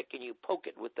plastic stick, and you poke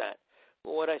it with that.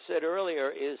 Well, what I said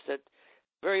earlier is that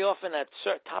very often that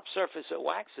top surface of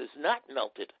wax is not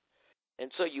melted.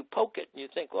 And so you poke it, and you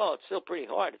think, well, it's still pretty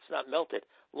hard. It's not melted.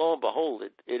 Lo and behold,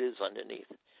 it is underneath.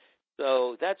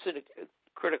 So that's a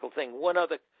critical thing. One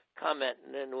other comment,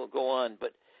 and then we'll go on.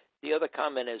 But the other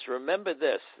comment is, remember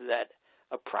this, that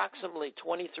approximately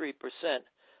 23%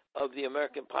 of the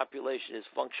American population is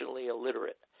functionally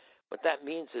illiterate. What that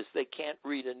means is they can't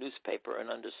read a newspaper and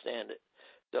understand it.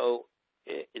 So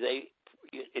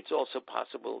it's also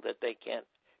probable that they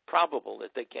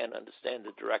can't understand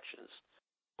the directions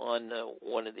on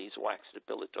one of these wax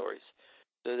depilatories.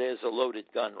 So there's a loaded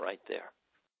gun right there.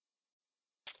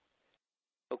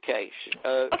 Okay.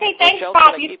 Okay, thanks, Rochelle,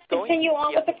 Bob. can I You keep going? continue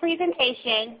on with the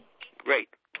presentation. Great.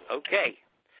 Okay.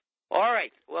 All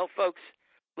right. Well, folks,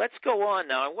 let's go on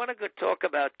now. I want to go talk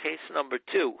about case number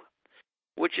 2,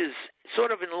 which is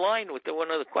sort of in line with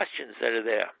one of the questions that are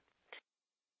there.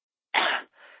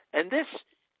 And this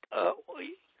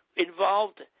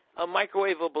involved a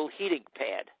microwavable heating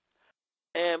pad.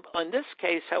 And on this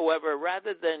case, however,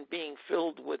 rather than being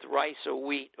filled with rice or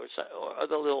wheat or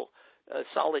other little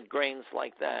solid grains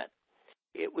like that,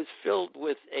 it was filled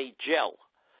with a gel.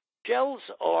 Gels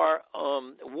are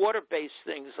water-based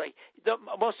things. Like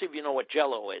most of you know what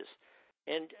Jell-O is,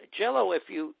 and Jell-O, if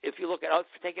you look at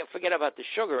it, forget about the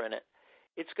sugar in it.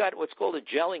 It's got what's called a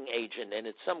gelling agent, and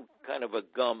it's some kind of a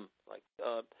gum.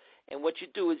 And what you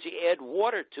do is you add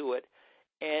water to it,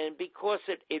 and because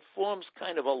it forms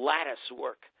kind of a lattice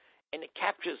work, and it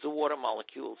captures the water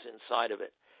molecules inside of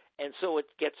it. And so it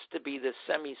gets to be this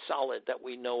semi-solid that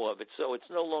we know of. So it's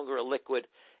no longer a liquid,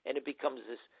 and it becomes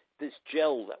this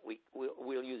gel that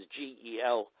we'll use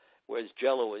GEL, whereas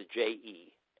Jell-O is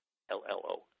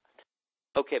JELLO.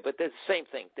 Okay, but they're the same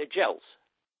thing. They're gels.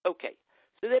 Okay,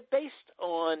 so they're based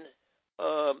on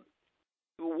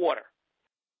water.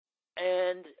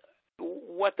 And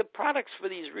what the products for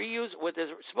these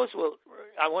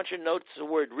I want you to notice the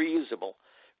word reusable.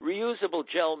 Reusable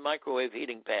gel microwave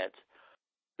heating pads.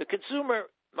 The consumer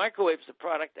microwaves the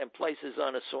product and places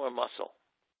on a sore muscle.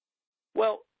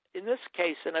 Well, in this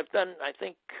case, and I've done, I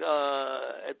think,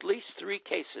 at least 3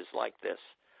 cases like this,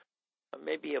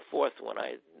 maybe a 4th one,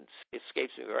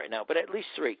 escapes me right now, but at least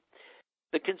 3.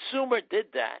 The consumer did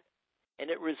that, and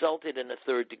it resulted in a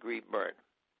 3rd-degree burn.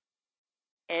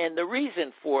 And the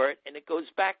reason for it, and it goes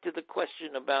back to the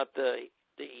question about the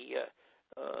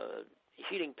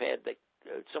heating pad that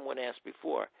someone asked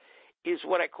before, is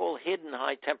what I call hidden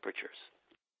high temperatures.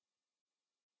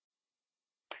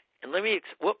 And let me,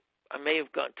 I may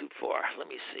have gone too far. Let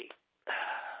me see.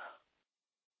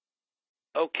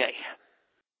 Okay.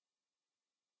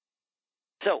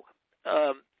 So,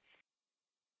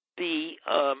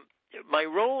 my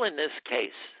role in this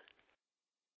case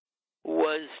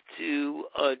was to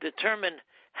determine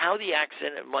how the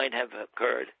accident might have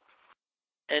occurred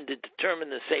and to determine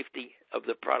the safety of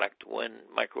the product when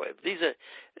microwaved. These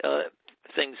are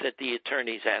things that the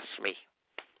attorneys asked me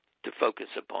to focus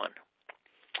upon.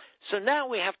 So now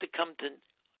we have to come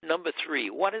to number 3.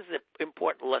 What is the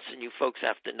important lesson you folks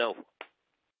have to know?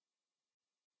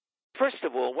 First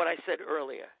of all, what I said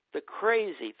earlier, the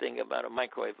crazy thing about a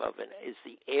microwave oven is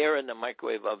the air in the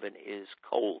microwave oven is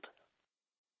cold.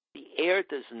 The air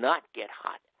does not get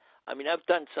hot. I mean, I've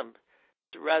done some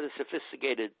rather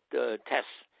sophisticated tests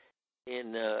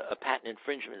in a patent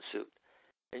infringement suit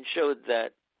and showed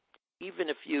that even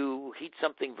if you heat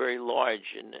something very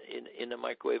large in a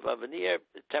microwave oven, the air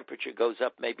temperature goes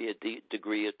up maybe a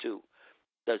degree or 2.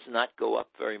 Does not go up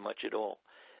very much at all.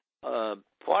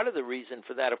 Part of the reason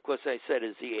for that, of course, I said,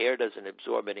 is the air doesn't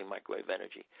absorb any microwave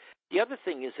energy. The other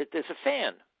thing is that there's a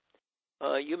fan.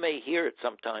 You may hear it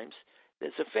sometimes.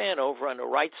 There's a fan over on the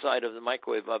right side of the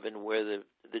microwave oven where the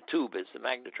tube is, the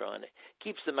magnetron. It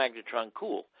keeps the magnetron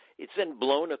cool. It's then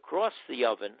blown across the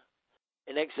oven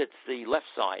and exits the left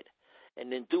side.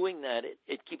 And in doing that,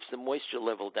 it keeps the moisture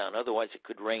level down. Otherwise, it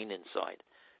could rain inside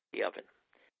the oven.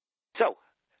 So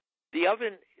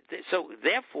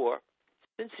therefore,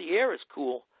 since the air is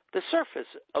cool, the surface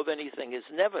of anything is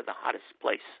never the hottest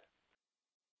place.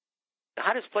 The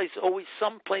hottest place is always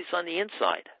someplace on the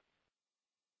inside.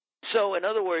 So, in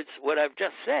other words, what I've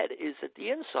just said is that the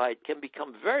inside can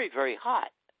become very, very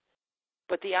hot,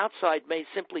 but the outside may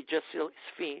simply just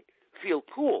feel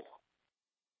cool.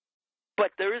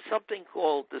 But there is something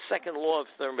called the second law of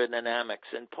thermodynamics,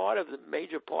 and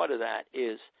major part of that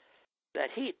is that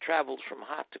heat travels from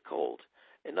hot to cold.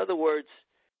 In other words,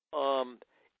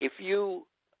 if you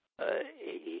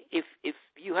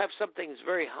have something that's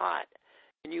very hot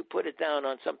and you put it down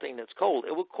on something that's cold,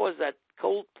 it will cause that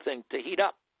cold thing to heat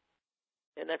up.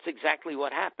 And that's exactly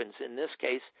what happens. In this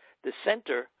case, the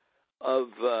center of,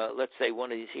 let's say,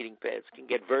 one of these heating pads can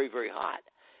get very, very hot.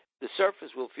 The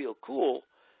surface will feel cool,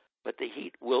 but the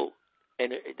heat will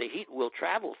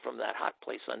travel from that hot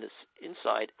place on this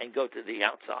inside and go to the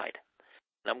outside.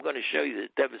 And I'm going to show you the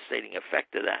devastating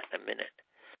effect of that in a minute.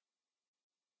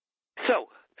 So,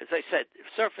 as I said, the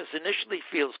surface initially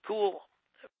feels cool,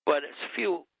 but a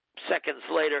few seconds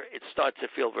later, it starts to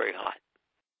feel very hot.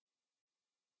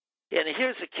 And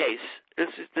here's a case.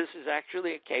 This is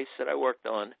actually a case that I worked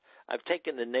on. I've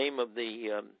taken the name of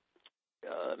the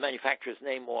manufacturer's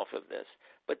name off of this,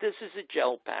 but this is a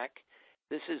gel pack.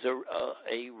 This is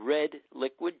a red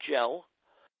liquid gel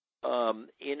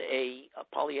in a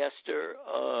polyester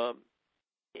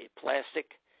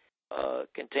plastic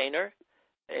container,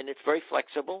 and it's very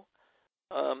flexible.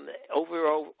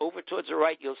 Over towards the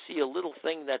right, you'll see a little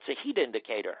thing that's a heat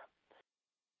indicator.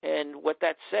 And what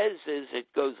that says is it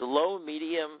goes low,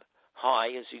 medium, high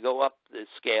as you go up the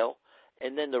scale,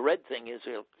 and then the red thing is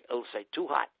it'll say too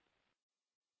hot.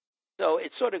 So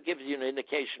it sort of gives you an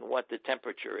indication what the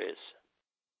temperature is.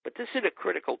 But this is a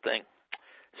critical thing.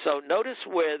 So notice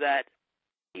where that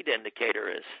heat indicator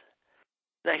is.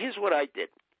 Now here's what I did.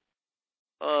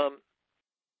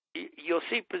 You'll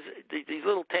see these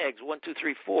little tags, 1, 2,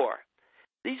 3, 4.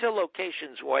 These are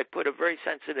locations where I put a very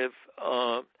sensitive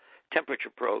temperature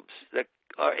probes that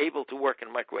are able to work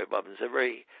in microwave ovens. They're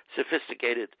very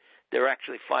sophisticated. They're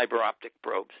actually fiber optic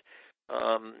probes.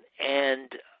 And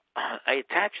I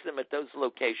attached them at those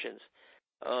locations.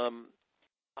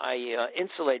 I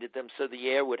insulated them so the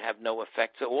air would have no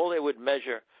effect. So all they would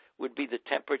measure would be the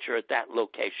temperature at that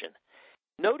location.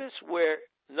 Notice where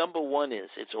number 1 is.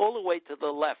 It's all the way to the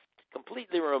left,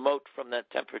 completely remote from that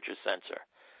temperature sensor.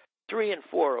 3 and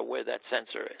 4 are where that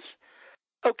sensor is.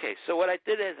 Okay, so what I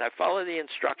did is I followed the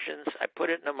instructions. I put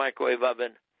it in a microwave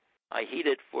oven. I heat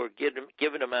it for a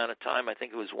given amount of time. I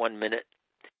think it was 1 minute.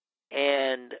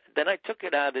 And then I took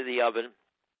it out of the oven,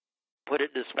 put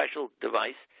it in a special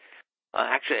device.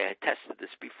 Actually, I tested this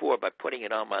before by putting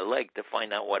it on my leg to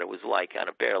find out what it was like on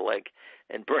a bare leg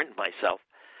and burned myself.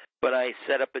 But I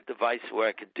set up a device where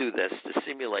I could do this to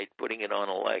simulate putting it on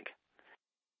a leg.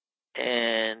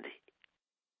 And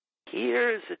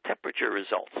here's the temperature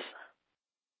results.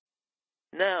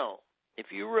 Now,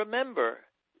 if you remember,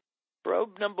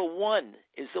 probe number 1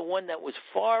 is the one that was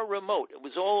far remote. It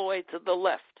was all the way to the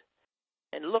left.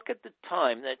 And look at the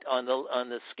time that on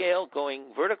the scale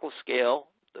going vertical scale,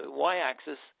 the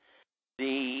y-axis,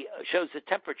 shows the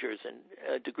temperatures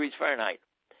in degrees Fahrenheit.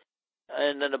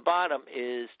 And then the bottom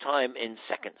is time in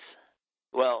seconds.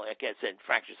 Well, I guess in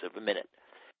fractions of a minute.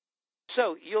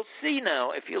 So you'll see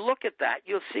now, if you look at that,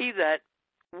 you'll see that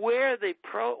where the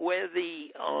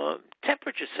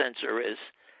temperature sensor is,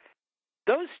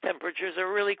 those temperatures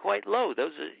are really quite low.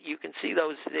 You can see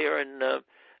those there in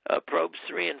probes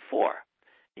 3 and 4.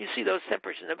 You see those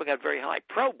temperatures never got very high.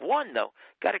 Probe 1, though,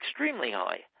 got extremely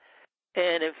high.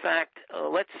 And in fact,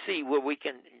 let's see where we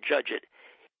can judge it.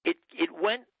 It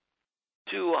went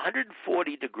to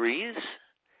 140 degrees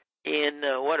in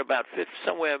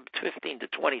somewhere 15 to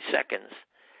 20 seconds,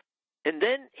 and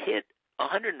then hit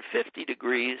 150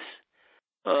 degrees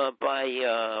by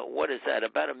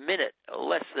about a minute,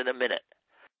 less than a minute,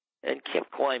 and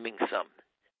kept climbing some.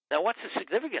 Now, what's the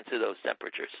significance of those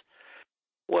temperatures?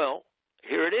 Well,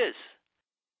 here it is.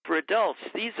 For adults,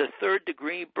 these are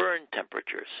third-degree burn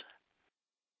temperatures.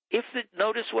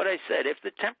 Notice what I said. If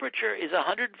the temperature is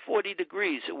 140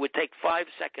 degrees, it would take 5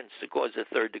 seconds to cause a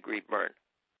third-degree burn.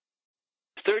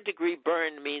 Third-degree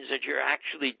burn means that you're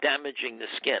actually damaging the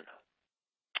skin.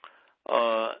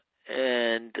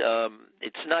 And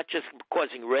it's not just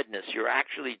causing redness. You're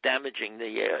actually damaging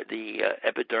the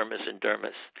epidermis and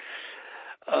dermis.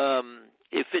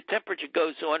 If the temperature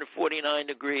goes to 149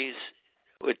 degrees,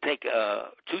 it would take 2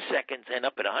 seconds, and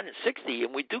up at 160,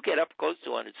 and we do get up close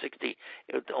to 160,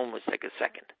 it would almost take a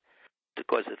second to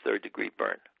cause a third-degree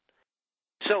burn.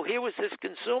 So here was this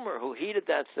consumer who heated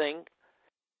that thing,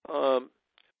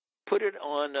 put it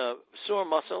on a sore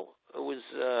muscle. It was,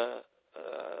 I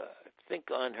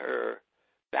think, on her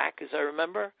back, as I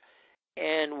remember,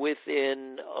 and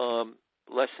within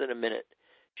less than a minute,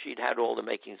 she'd had all the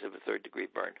makings of a third-degree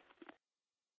burn.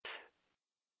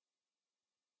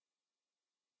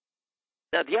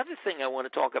 Now, the other thing I want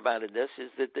to talk about in this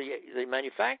is that the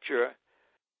manufacturer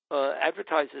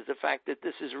advertises the fact that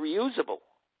this is reusable.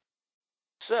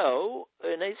 So,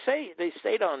 and they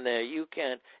state on there you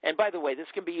can, and by the way,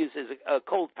 this can be used as a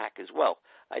cold pack as well.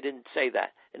 I didn't say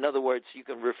that. In other words, you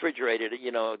can refrigerate it.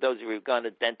 You know, those of you who've gone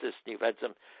to dentist and you've had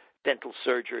some dental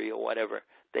surgery or whatever,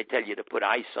 they tell you to put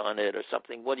ice on it or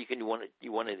something. Well, you can do one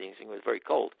of these things with very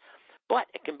cold, but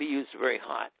it can be used very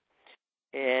hot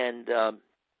and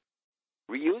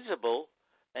reusable.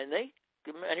 And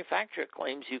the manufacturer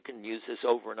claims you can use this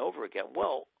over and over again.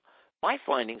 Well, my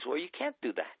findings were you can't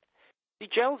do that. The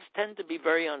gels tend to be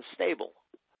very unstable.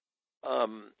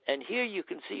 And here you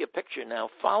can see a picture now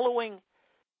following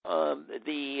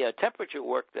the temperature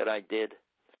work that I did.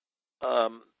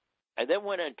 I then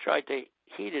went and tried to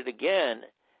heat it again,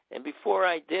 and before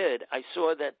I did, I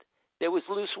saw that there was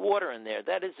loose water in there.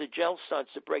 That is, the gel starts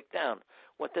to break down.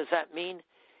 What does that mean?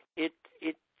 It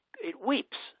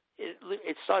weeps.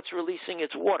 It starts releasing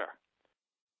its water.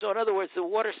 So in other words, the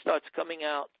water starts coming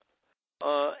out,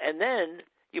 and then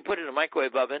you put it in a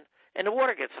microwave oven, and the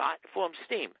water gets hot, forms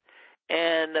steam.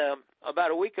 And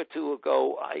about a week or two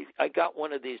ago, I got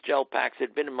one of these gel packs. It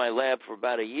had been in my lab for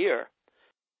about a year,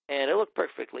 and it looked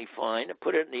perfectly fine. I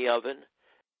put it in the oven,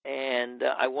 and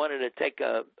I wanted to take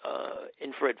a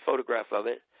infrared photograph of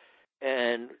it,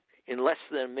 and in less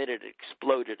than a minute, it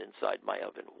exploded inside my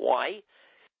oven. Why?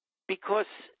 Because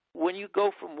when you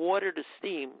go from water to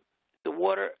steam, the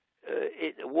water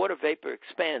vapor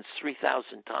expands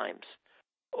 3,000 times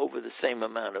over the same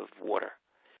amount of water.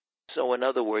 So in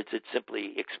other words, it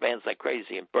simply expands like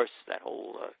crazy and bursts that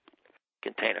whole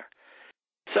container.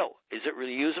 So is it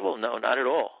really usable? No, not at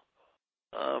all.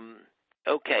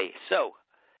 Okay, so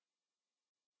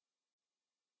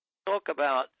talk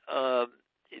about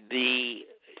the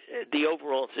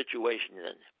overall situation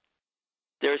then.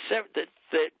 There are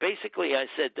basically, I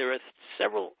said there are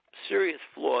several serious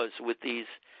flaws with these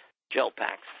gel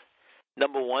packs.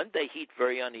 Number one, they heat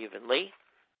very unevenly.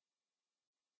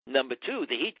 Number two,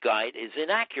 the heat guide is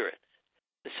inaccurate.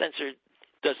 The sensor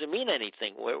doesn't mean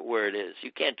anything where it is.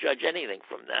 You can't judge anything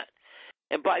from that.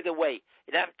 And by the way,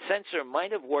 that sensor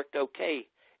might have worked okay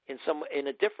in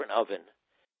a different oven.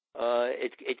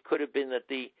 It could have been that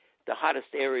the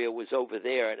hottest area was over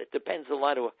there, and it depends a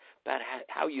lot about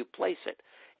how you place it.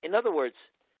 In other words,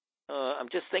 I'm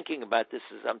just thinking about this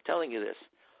as I'm telling you this.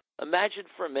 Imagine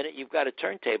for a minute you've got a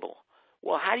turntable.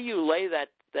 Well, how do you lay that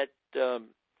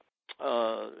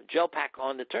gel pack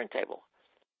on the turntable?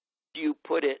 Do you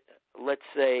put it, let's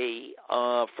say,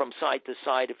 from side to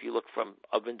side if you look from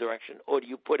oven direction, or do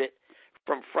you put it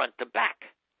from front to back?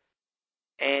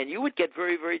 And you would get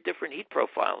very, very different heat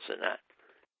profiles in that.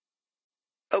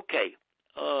 Okay,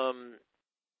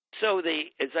 so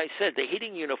as I said, the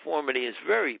heating uniformity is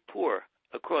very poor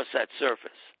across that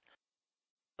surface.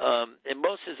 And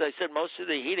most of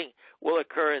the heating will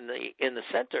occur in the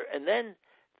center, and then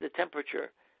the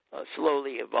temperature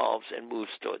slowly evolves and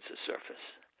moves towards the surface.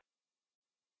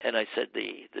 And I said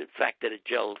the fact that it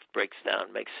gel breaks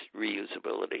down makes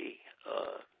reusability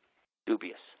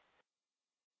dubious.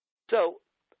 So,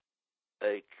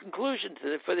 a conclusion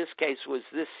for this case was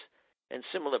this and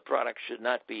similar products should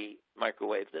not be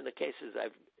microwaved. And the cases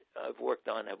I've worked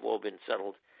on have all been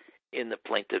settled in the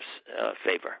plaintiff's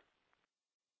favor.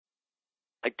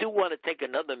 I do want to take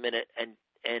another minute and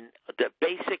the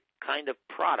basic kind of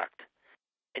product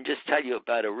and just tell you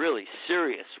about a really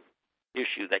serious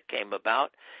issue that came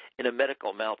about in a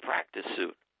medical malpractice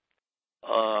suit.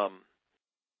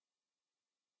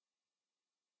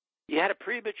 You had a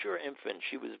premature infant.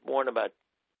 She was born about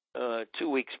 2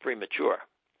 weeks premature,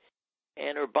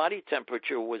 and her body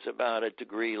temperature was about a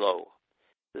degree low.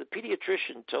 The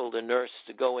pediatrician told a nurse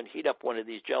to go and heat up one of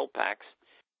these gel packs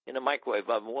in a microwave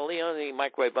oven. Well, the only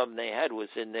microwave oven they had was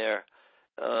in their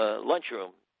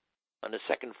lunchroom on the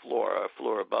second floor or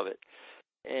floor above it.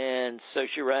 And so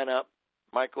she ran up,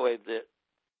 microwaved it,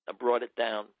 brought it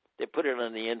down. They put it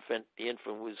on the infant. The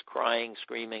infant was crying,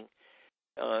 screaming.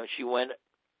 She went,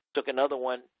 took another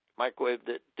one, microwaved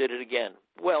it, did it again.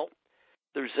 Well,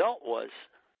 the result was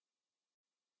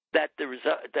that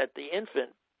the infant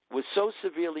was so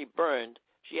severely burned,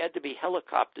 she had to be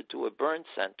helicoptered to a burn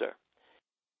center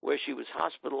where she was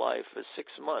hospitalized for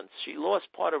 6 months. She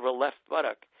lost part of her left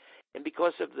buttock, and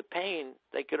because of the pain,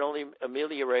 they could only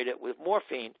ameliorate it with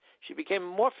morphine. She became a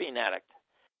morphine addict.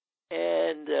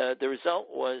 And the result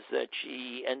was that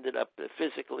she ended up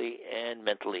physically and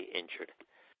mentally injured.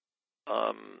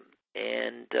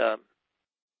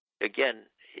 Again,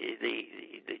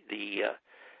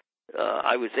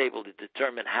 I was able to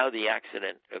determine how the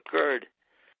accident occurred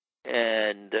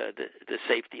and the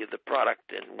safety of the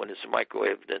product and when it's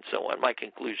microwaved and so on. My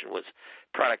conclusion was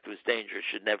product was dangerous,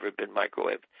 should never have been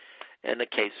microwaved, and the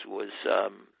case was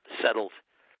settled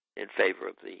in favor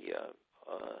of the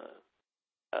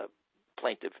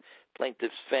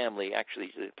plaintiff's family.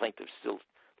 Actually, the plaintiff's still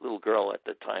little girl at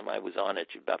the time I was on it.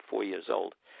 She was about 4 years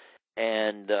old.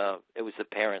 and it was the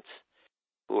parents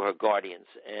who were her guardians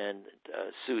and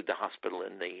sued the hospital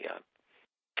and the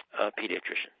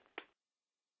pediatrician.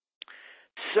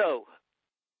 So,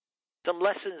 some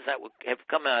lessons that have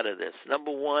come out of this.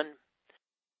 Number one,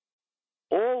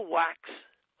 all wax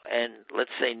and,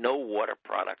 let's say, no water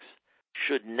products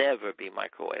should never be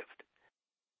microwaved.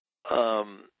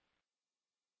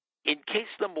 In case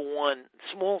number one,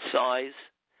 small size,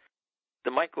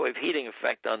 the microwave heating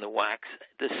effect on the wax,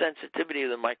 the sensitivity of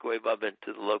the microwave oven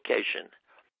to the location,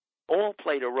 all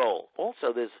played a role.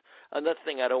 Also, there's another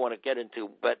thing I don't want to get into,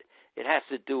 but it has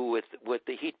to do with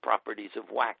the heat properties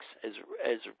of wax as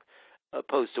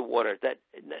opposed to water. That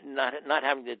not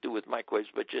having to do with microwaves,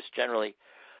 but just generally,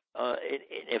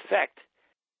 in effect,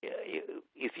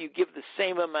 if you give the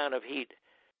same amount of heat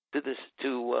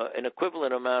to an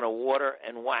equivalent amount of water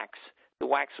and wax, the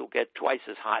wax will get twice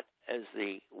as hot as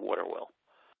the water will,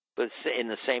 but in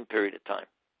the same period of time.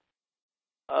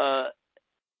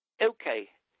 Okay.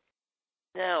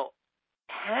 Now,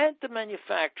 had the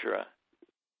manufacturer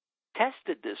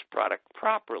tested this product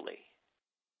properly,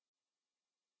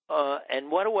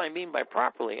 and what do I mean by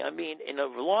properly? I mean in a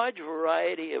large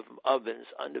variety of ovens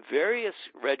under various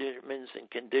regimens and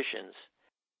conditions,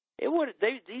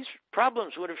 these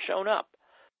problems would have shown up.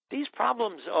 These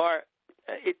problems are.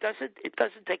 It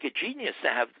doesn't take a genius to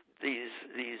have these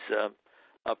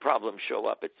problems show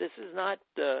up. This is not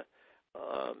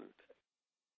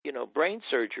brain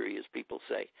surgery, as people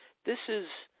say. This is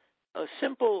a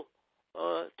simple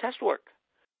test work.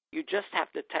 You just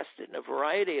have to test it in a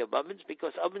variety of ovens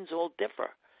because ovens all differ.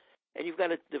 And you've got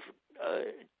to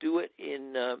do it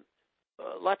in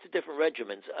lots of different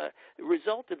regimens. The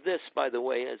result of this, by the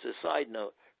way, as a side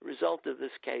note, result of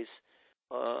this case,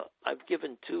 I've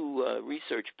given 2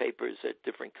 research papers at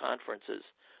different conferences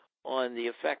on the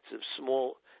effects of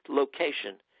small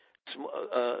location,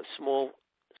 small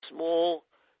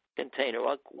container,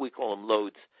 we call them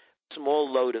loads, small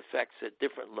load effects at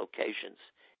different locations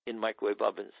in microwave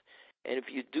ovens. And if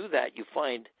you do that, you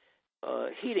find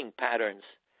heating patterns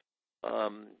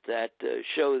that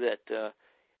show that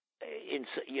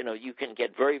you can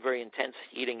get very, very intense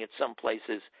heating at some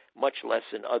places, much less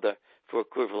in other for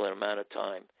equivalent amount of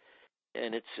time.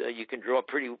 And it's you can draw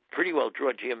pretty well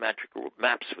draw geometrical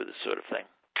maps for this sort of thing.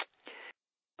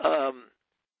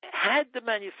 Had the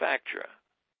manufacturer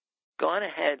gone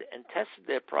ahead and tested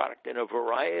their product in a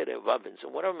variety of ovens,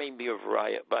 and what do I mean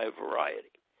by a variety?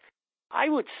 I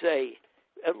would say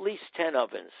at least 10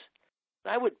 ovens.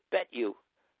 I would bet you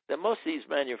that most of these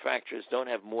manufacturers don't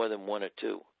have more than 1 or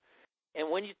 2. And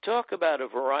when you talk about a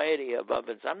variety of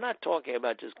ovens, I'm not talking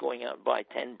about just going out and buy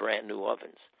 10 brand new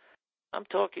ovens. I'm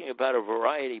talking about a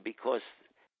variety because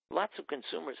lots of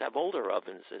consumers have older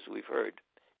ovens, as we've heard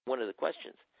one of the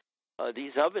questions.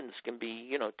 These ovens can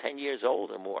be, 10 years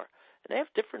old or more, and they have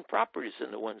different properties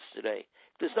than the ones today.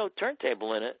 If there's no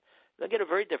turntable in it, they'll get a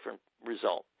very different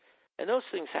result. And those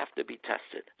things have to be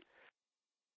tested.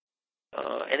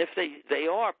 And if they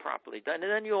are properly done,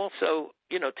 and then you also,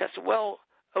 test it. Well,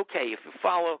 okay, if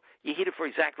you heat it for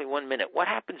exactly 1 minute. What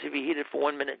happens if you heat it for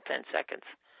 1 minute and 10 seconds?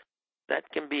 That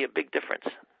can be a big difference.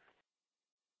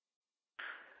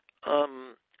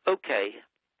 Okay.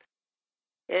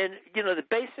 And, the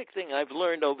basic thing I've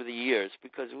learned over the years,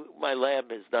 because my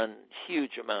lab has done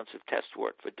huge amounts of test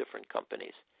work for different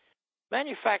companies,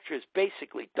 manufacturers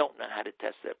basically don't know how to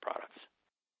test their products.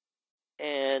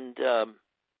 And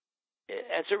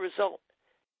as a result,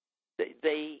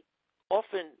 they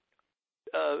often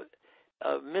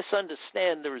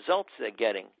misunderstand the results they're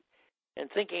getting and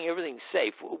thinking everything's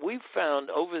safe. We've found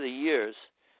over the years,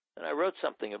 and I wrote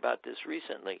something about this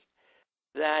recently,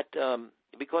 that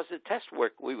because of the test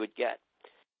work we would get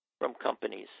from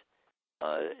companies,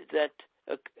 that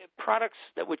products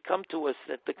that would come to us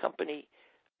that the company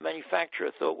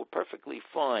manufacturer thought were perfectly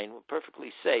fine, were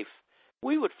perfectly safe,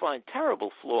 we would find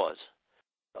terrible flaws.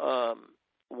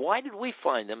 Why did we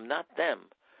find them, not them?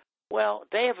 Well,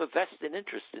 they have a vested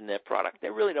interest in their product. They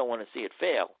really don't want to see it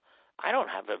fail. I don't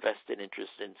have a vested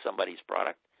interest in somebody's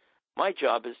product. My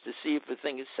job is to see if the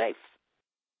thing is safe.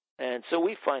 And so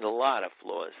we find a lot of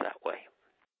flaws that way.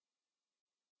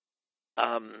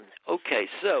 Okay,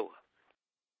 so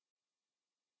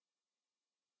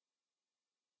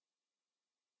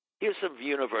here's some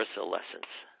universal lessons.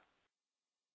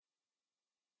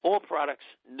 All products,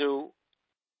 new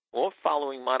or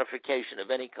following modification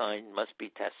of any kind, must be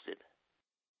tested.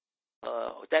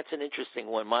 That's an interesting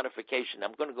one, modification.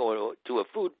 I'm going to go to a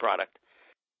food product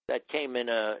that came in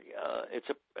it's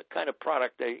a kind of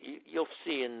product that you'll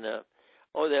see in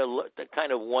they're the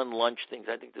kind of one lunch things.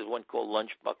 I think there's one called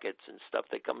lunch buckets and stuff.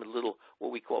 They come in little,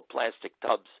 what we call plastic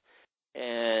tubs.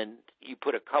 and you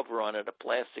put a cover on it, a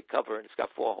plastic cover, and it's got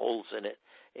 4 holes in it,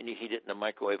 and you heat it in the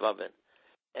microwave oven.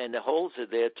 And the holes are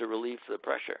there to relieve the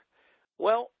pressure.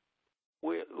 Well,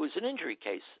 it was an injury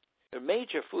case, a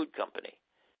major food company.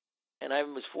 And I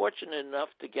was fortunate enough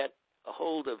to get a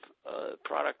hold of a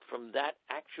product from that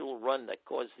actual run that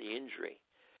caused the injury.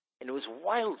 And it was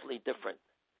wildly different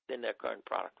than their current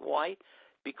product. Why?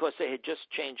 Because they had just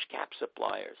changed cap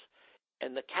suppliers.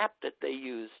 And the cap that they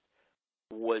used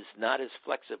was not as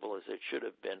flexible as it should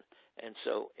have been, and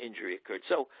so injury occurred.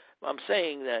 So I'm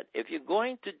saying that if you're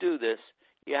going to do this,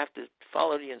 you have to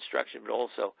follow the instruction, but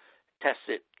also test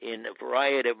it in a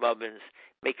variety of ovens,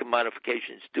 make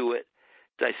modifications, do it.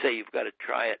 As I say, you've got to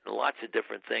try it in lots of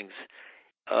different things.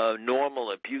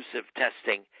 Normal abusive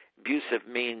testing. Abusive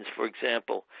means, for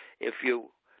example, if you're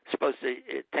supposed to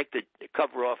take the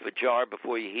cover off a jar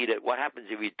before you heat it, what happens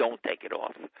if you don't take it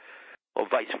off, or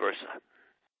vice versa?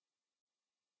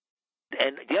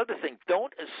 And the other thing,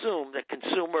 don't assume that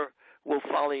consumer will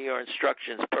follow your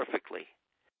instructions perfectly.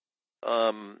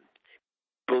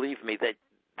 Believe me,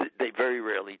 they very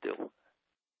rarely do.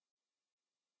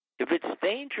 If it's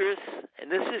dangerous,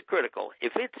 and this is critical,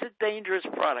 if it's a dangerous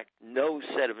product, no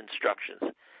set of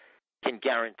instructions can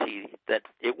guarantee that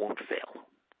it won't fail.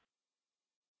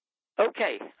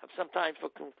 Okay, I have some time for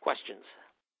questions.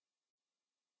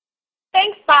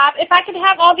 Thanks, Bob. If I could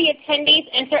have all the attendees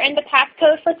enter in the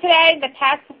passcode for today, the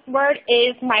password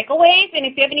is microwave. And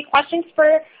if you have any questions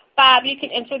for Bob, you can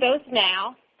enter those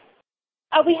now.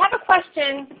 We have a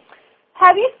question.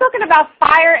 Have you spoken about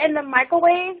fire in the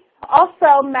microwave?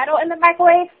 Also, metal in the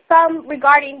microwave? Some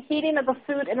regarding heating of the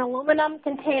food in aluminum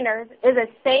containers. Is it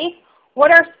safe?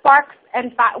 What are sparks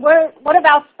and what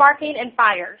about sparking and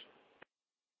fires?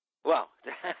 Well,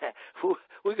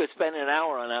 we could spend an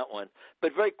hour on that one.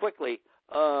 But very quickly,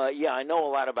 I know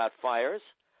a lot about fires.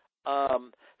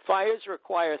 Fires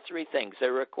require 3 things. They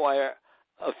require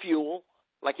a fuel,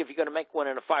 like if you're going to make one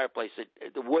in a fireplace,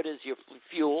 the wood is your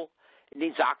fuel. It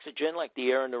needs oxygen, like the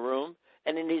air in the room,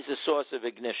 and it needs a source of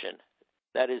ignition.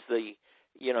 That is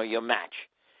your match.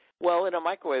 Well, in a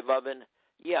microwave oven,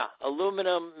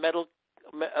 aluminum, metal,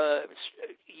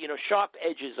 sharp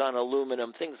edges on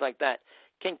aluminum, things like that,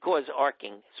 can cause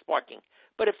sparking.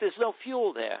 But if there's no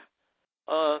fuel there,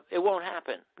 it won't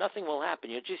happen. Nothing will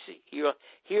happen. You'll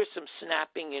hear some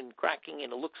snapping and cracking,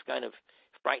 and it looks kind of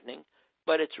frightening,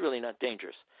 but it's really not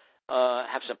dangerous.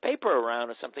 Have some paper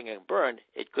around or something that can burn,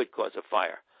 it could cause a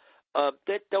fire.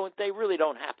 They really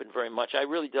don't happen very much. I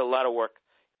really did a lot of work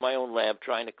in my own lab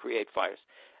trying to create fires.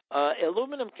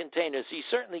 Aluminum containers, you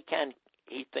certainly can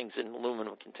heat things in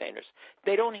aluminum containers.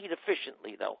 They don't heat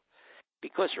efficiently, though.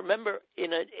 Because remember,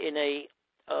 in a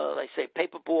let's say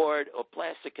paperboard or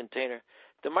plastic container,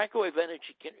 the microwave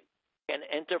energy can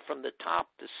enter from the top,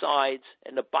 the sides,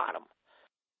 and the bottom.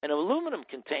 An aluminum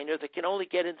container that can only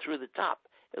get in through the top,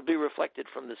 it'll be reflected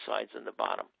from the sides and the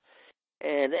bottom.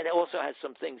 And it also has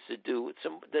some things to do with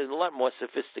there's a lot more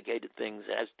sophisticated things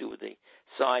that has to do with the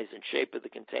size and shape of the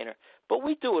container. But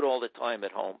we do it all the time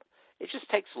at home. It just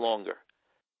takes longer,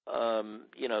 to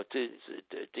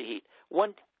heat.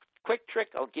 One quick trick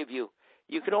I'll give you.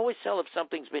 You can always tell if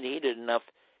something's been heated enough.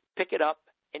 Pick it up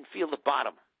and feel the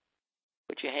bottom.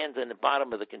 Put your hands on the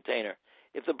bottom of the container.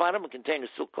 If the bottom of the container is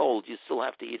still cold, you still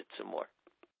have to heat it some more.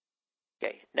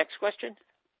 Okay, next question.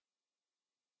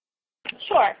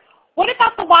 Sure. What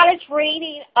about the wattage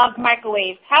rating of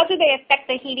microwaves? How do they affect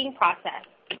the heating process?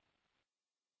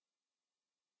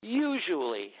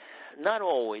 Usually, not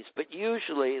always, but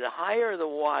usually the higher the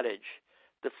wattage,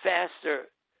 the faster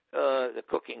the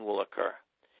cooking will occur.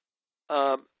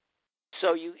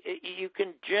 So you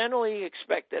can generally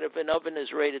expect that if an oven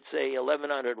is rated, say,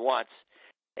 1100 watts,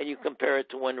 and you compare it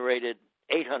to one rated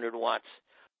 800 watts,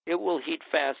 it will heat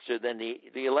faster than the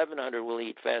 1100 will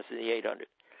heat faster than the 800.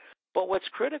 But what's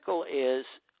critical is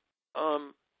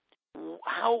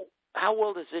how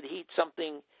well does it heat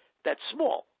something that's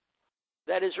small?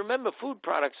 That is, remember, food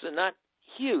products are not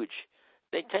huge.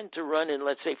 They tend to run in,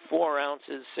 let's say, 4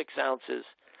 ounces, 6 ounces.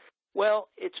 Well,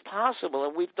 it's possible,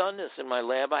 and we've done this in my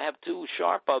lab. I have 2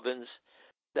 sharp ovens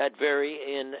that vary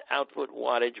in output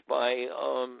wattage by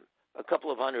a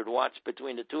couple of hundred watts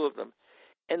between the 2 of them.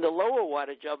 And the lower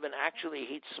wattage oven actually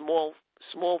heats small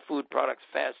food products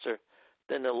faster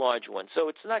than the large one. So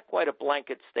it's not quite a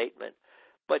blanket statement,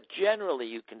 but generally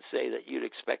you can say that you'd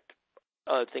expect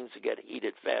things to get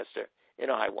heated faster in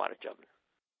a high wattage oven.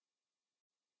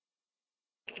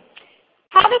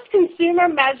 How does consumer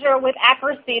measure with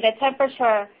accuracy the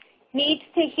temperature needs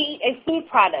to heat a food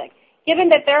product, given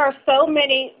that there are so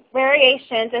many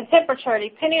variations in temperature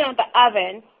depending on the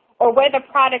oven or where the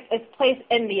product is placed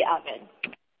in the oven?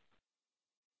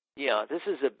 Yeah, this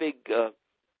is a big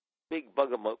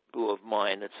bugaboo of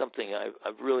mine. It's something I'm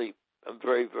very,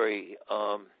 very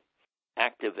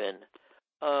active in.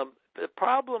 The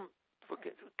problem for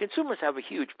consumers have a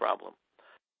huge problem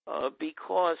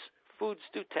because foods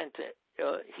do tend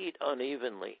to heat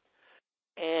unevenly,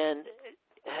 and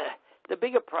the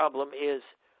bigger problem is,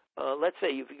 let's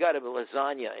say you've got a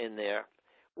lasagna in there.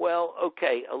 Well,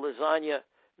 okay, a lasagna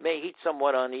may heat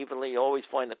somewhat unevenly. You always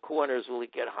find the corners will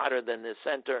get hotter than the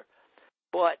center,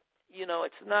 but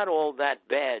it's not all that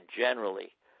bad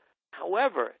generally.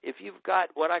 However, if you've got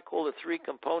what I call a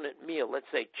three-component meal, let's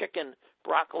say chicken,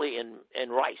 broccoli,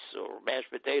 and rice or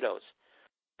mashed potatoes,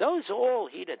 those all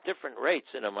heat at different rates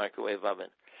in a microwave oven.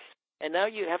 And now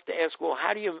you have to ask, well,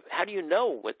 how do you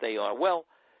know what they are? Well,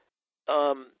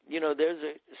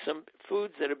 there's some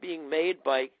foods that are being made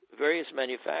by various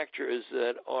manufacturers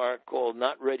that are called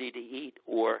not ready to eat,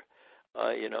 or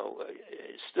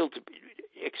still to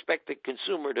expect the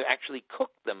consumer to actually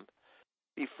cook them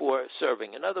before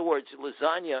serving. In other words,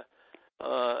 lasagna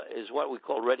is what we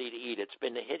call ready to eat. It's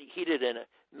been heated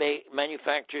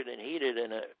manufactured and heated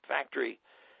in a factory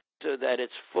so that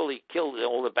it's fully killed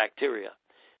all the bacteria.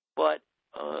 But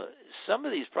some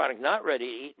of these products not ready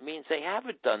to eat means they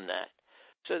haven't done that.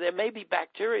 So there may be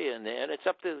bacteria in there, and it's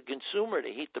up to the consumer to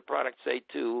heat the product, say,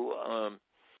 to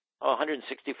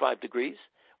 165 degrees.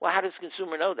 Well, how does the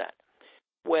consumer know that?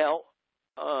 Well,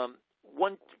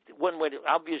 one way to,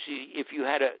 obviously, if you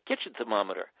had a kitchen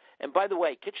thermometer, and by the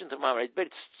way, kitchen thermometers,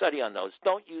 but study on those.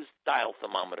 Don't use dial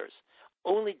thermometers.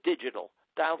 Only digital.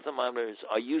 Dial thermometers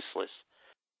are useless.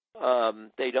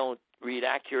 They don't read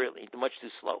accurately, much too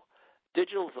slow.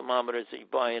 Digital thermometers that you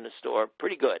buy in the store,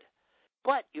 pretty good.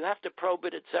 But you have to probe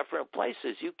it at several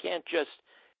places. You can't just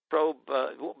probe,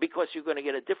 because you're going to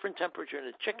get a different temperature in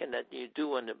the chicken than you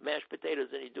do in the mashed potatoes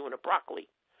than you do in the broccoli.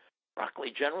 Broccoli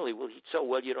generally will heat so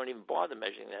well you don't even bother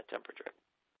measuring that temperature.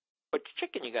 But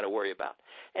chicken you got to worry about.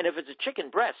 And if it's a chicken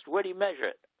breast, where do you measure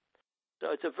it? So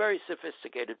it's a very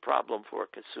sophisticated problem for a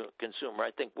consumer,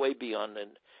 I think way beyond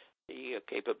the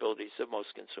capabilities of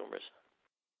most consumers.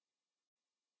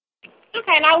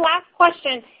 Okay, now last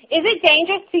question. Is it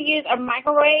dangerous to use a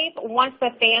microwave once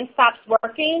the fan stops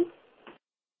working?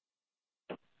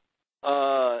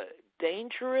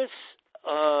 Dangerous?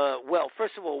 Well,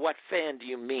 first of all, what fan do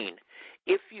you mean?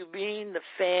 If you mean the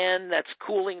fan that's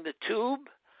cooling the tube,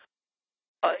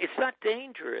 it's not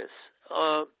dangerous.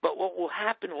 But what will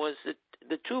happen was that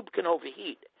the tube can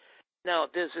overheat. Now,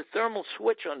 there's a thermal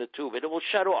switch on the tube, and it will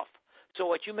shut off. So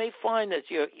what you may find is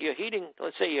you're heating,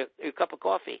 let's say, your cup of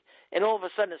coffee, and all of a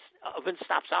sudden the oven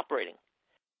stops operating.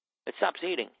 It stops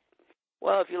heating.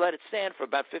 Well, if you let it stand for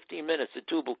about 15 minutes, the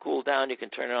tube will cool down. You can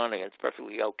turn it on again. It's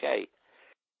perfectly okay.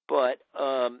 But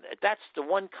that's the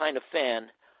one kind of fan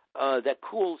that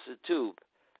cools the tube.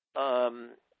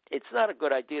 It's not a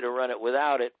good idea to run it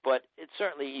without it, but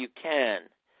certainly you can.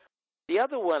 The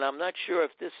other one, I'm not sure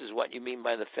if this is what you mean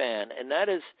by the fan, and that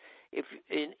is, if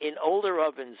in older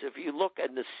ovens, if you look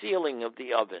at the ceiling of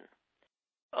the oven,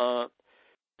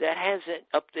 that has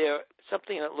up there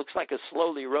something that looks like a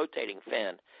slowly rotating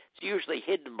fan. It's usually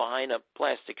hidden behind a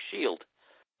plastic shield,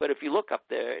 but if you look up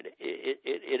there,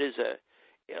 it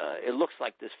looks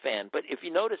like this fan. But if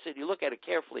you notice it, you look at it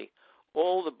carefully,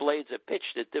 all the blades are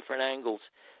pitched at different angles.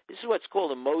 This is what's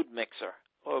called a mode mixer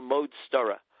or a mode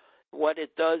stirrer. What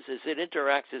it does is it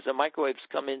interacts as the microwaves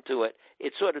come into it.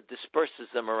 It sort of disperses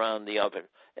them around the oven.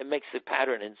 It makes the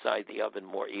pattern inside the oven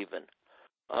more even.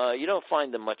 You don't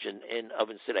find them much in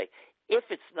ovens today. If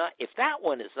that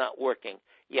one is not working,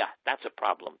 yeah, that's a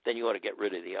problem. Then you ought to get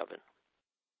rid of the oven.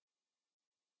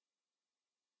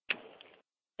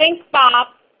 Thanks, Bob.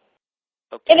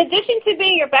 Okay. In addition to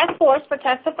being your best source for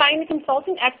testifying and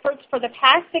consulting experts for the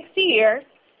past 60 years,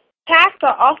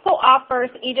 TASA also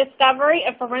offers e-discovery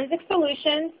of forensic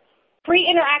solutions, free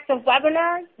interactive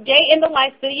webinars,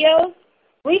 day-in-the-life videos,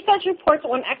 research reports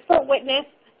on expert witness,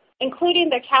 including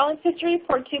the Challenge History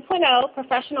Report 2.0,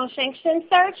 Professional Sanction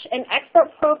Search, and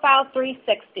Expert Profile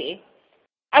 360.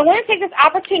 I want to take this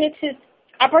opportunity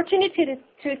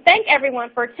to thank everyone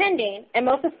for attending, and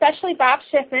most especially Bob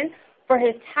Schiffmann for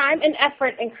his time and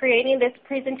effort in creating this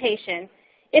presentation.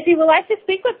 If you would like to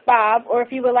speak with Bob, or if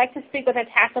you would like to speak with a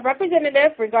TASA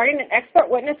representative regarding an expert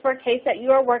witness for a case that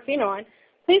you are working on,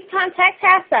 please contact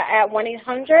TASA at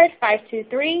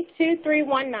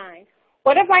 1-800-523-2319.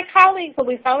 One of my colleagues will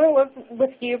be following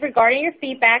with you regarding your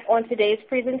feedback on today's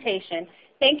presentation.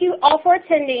 Thank you all for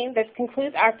attending. This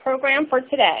concludes our program for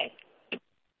today.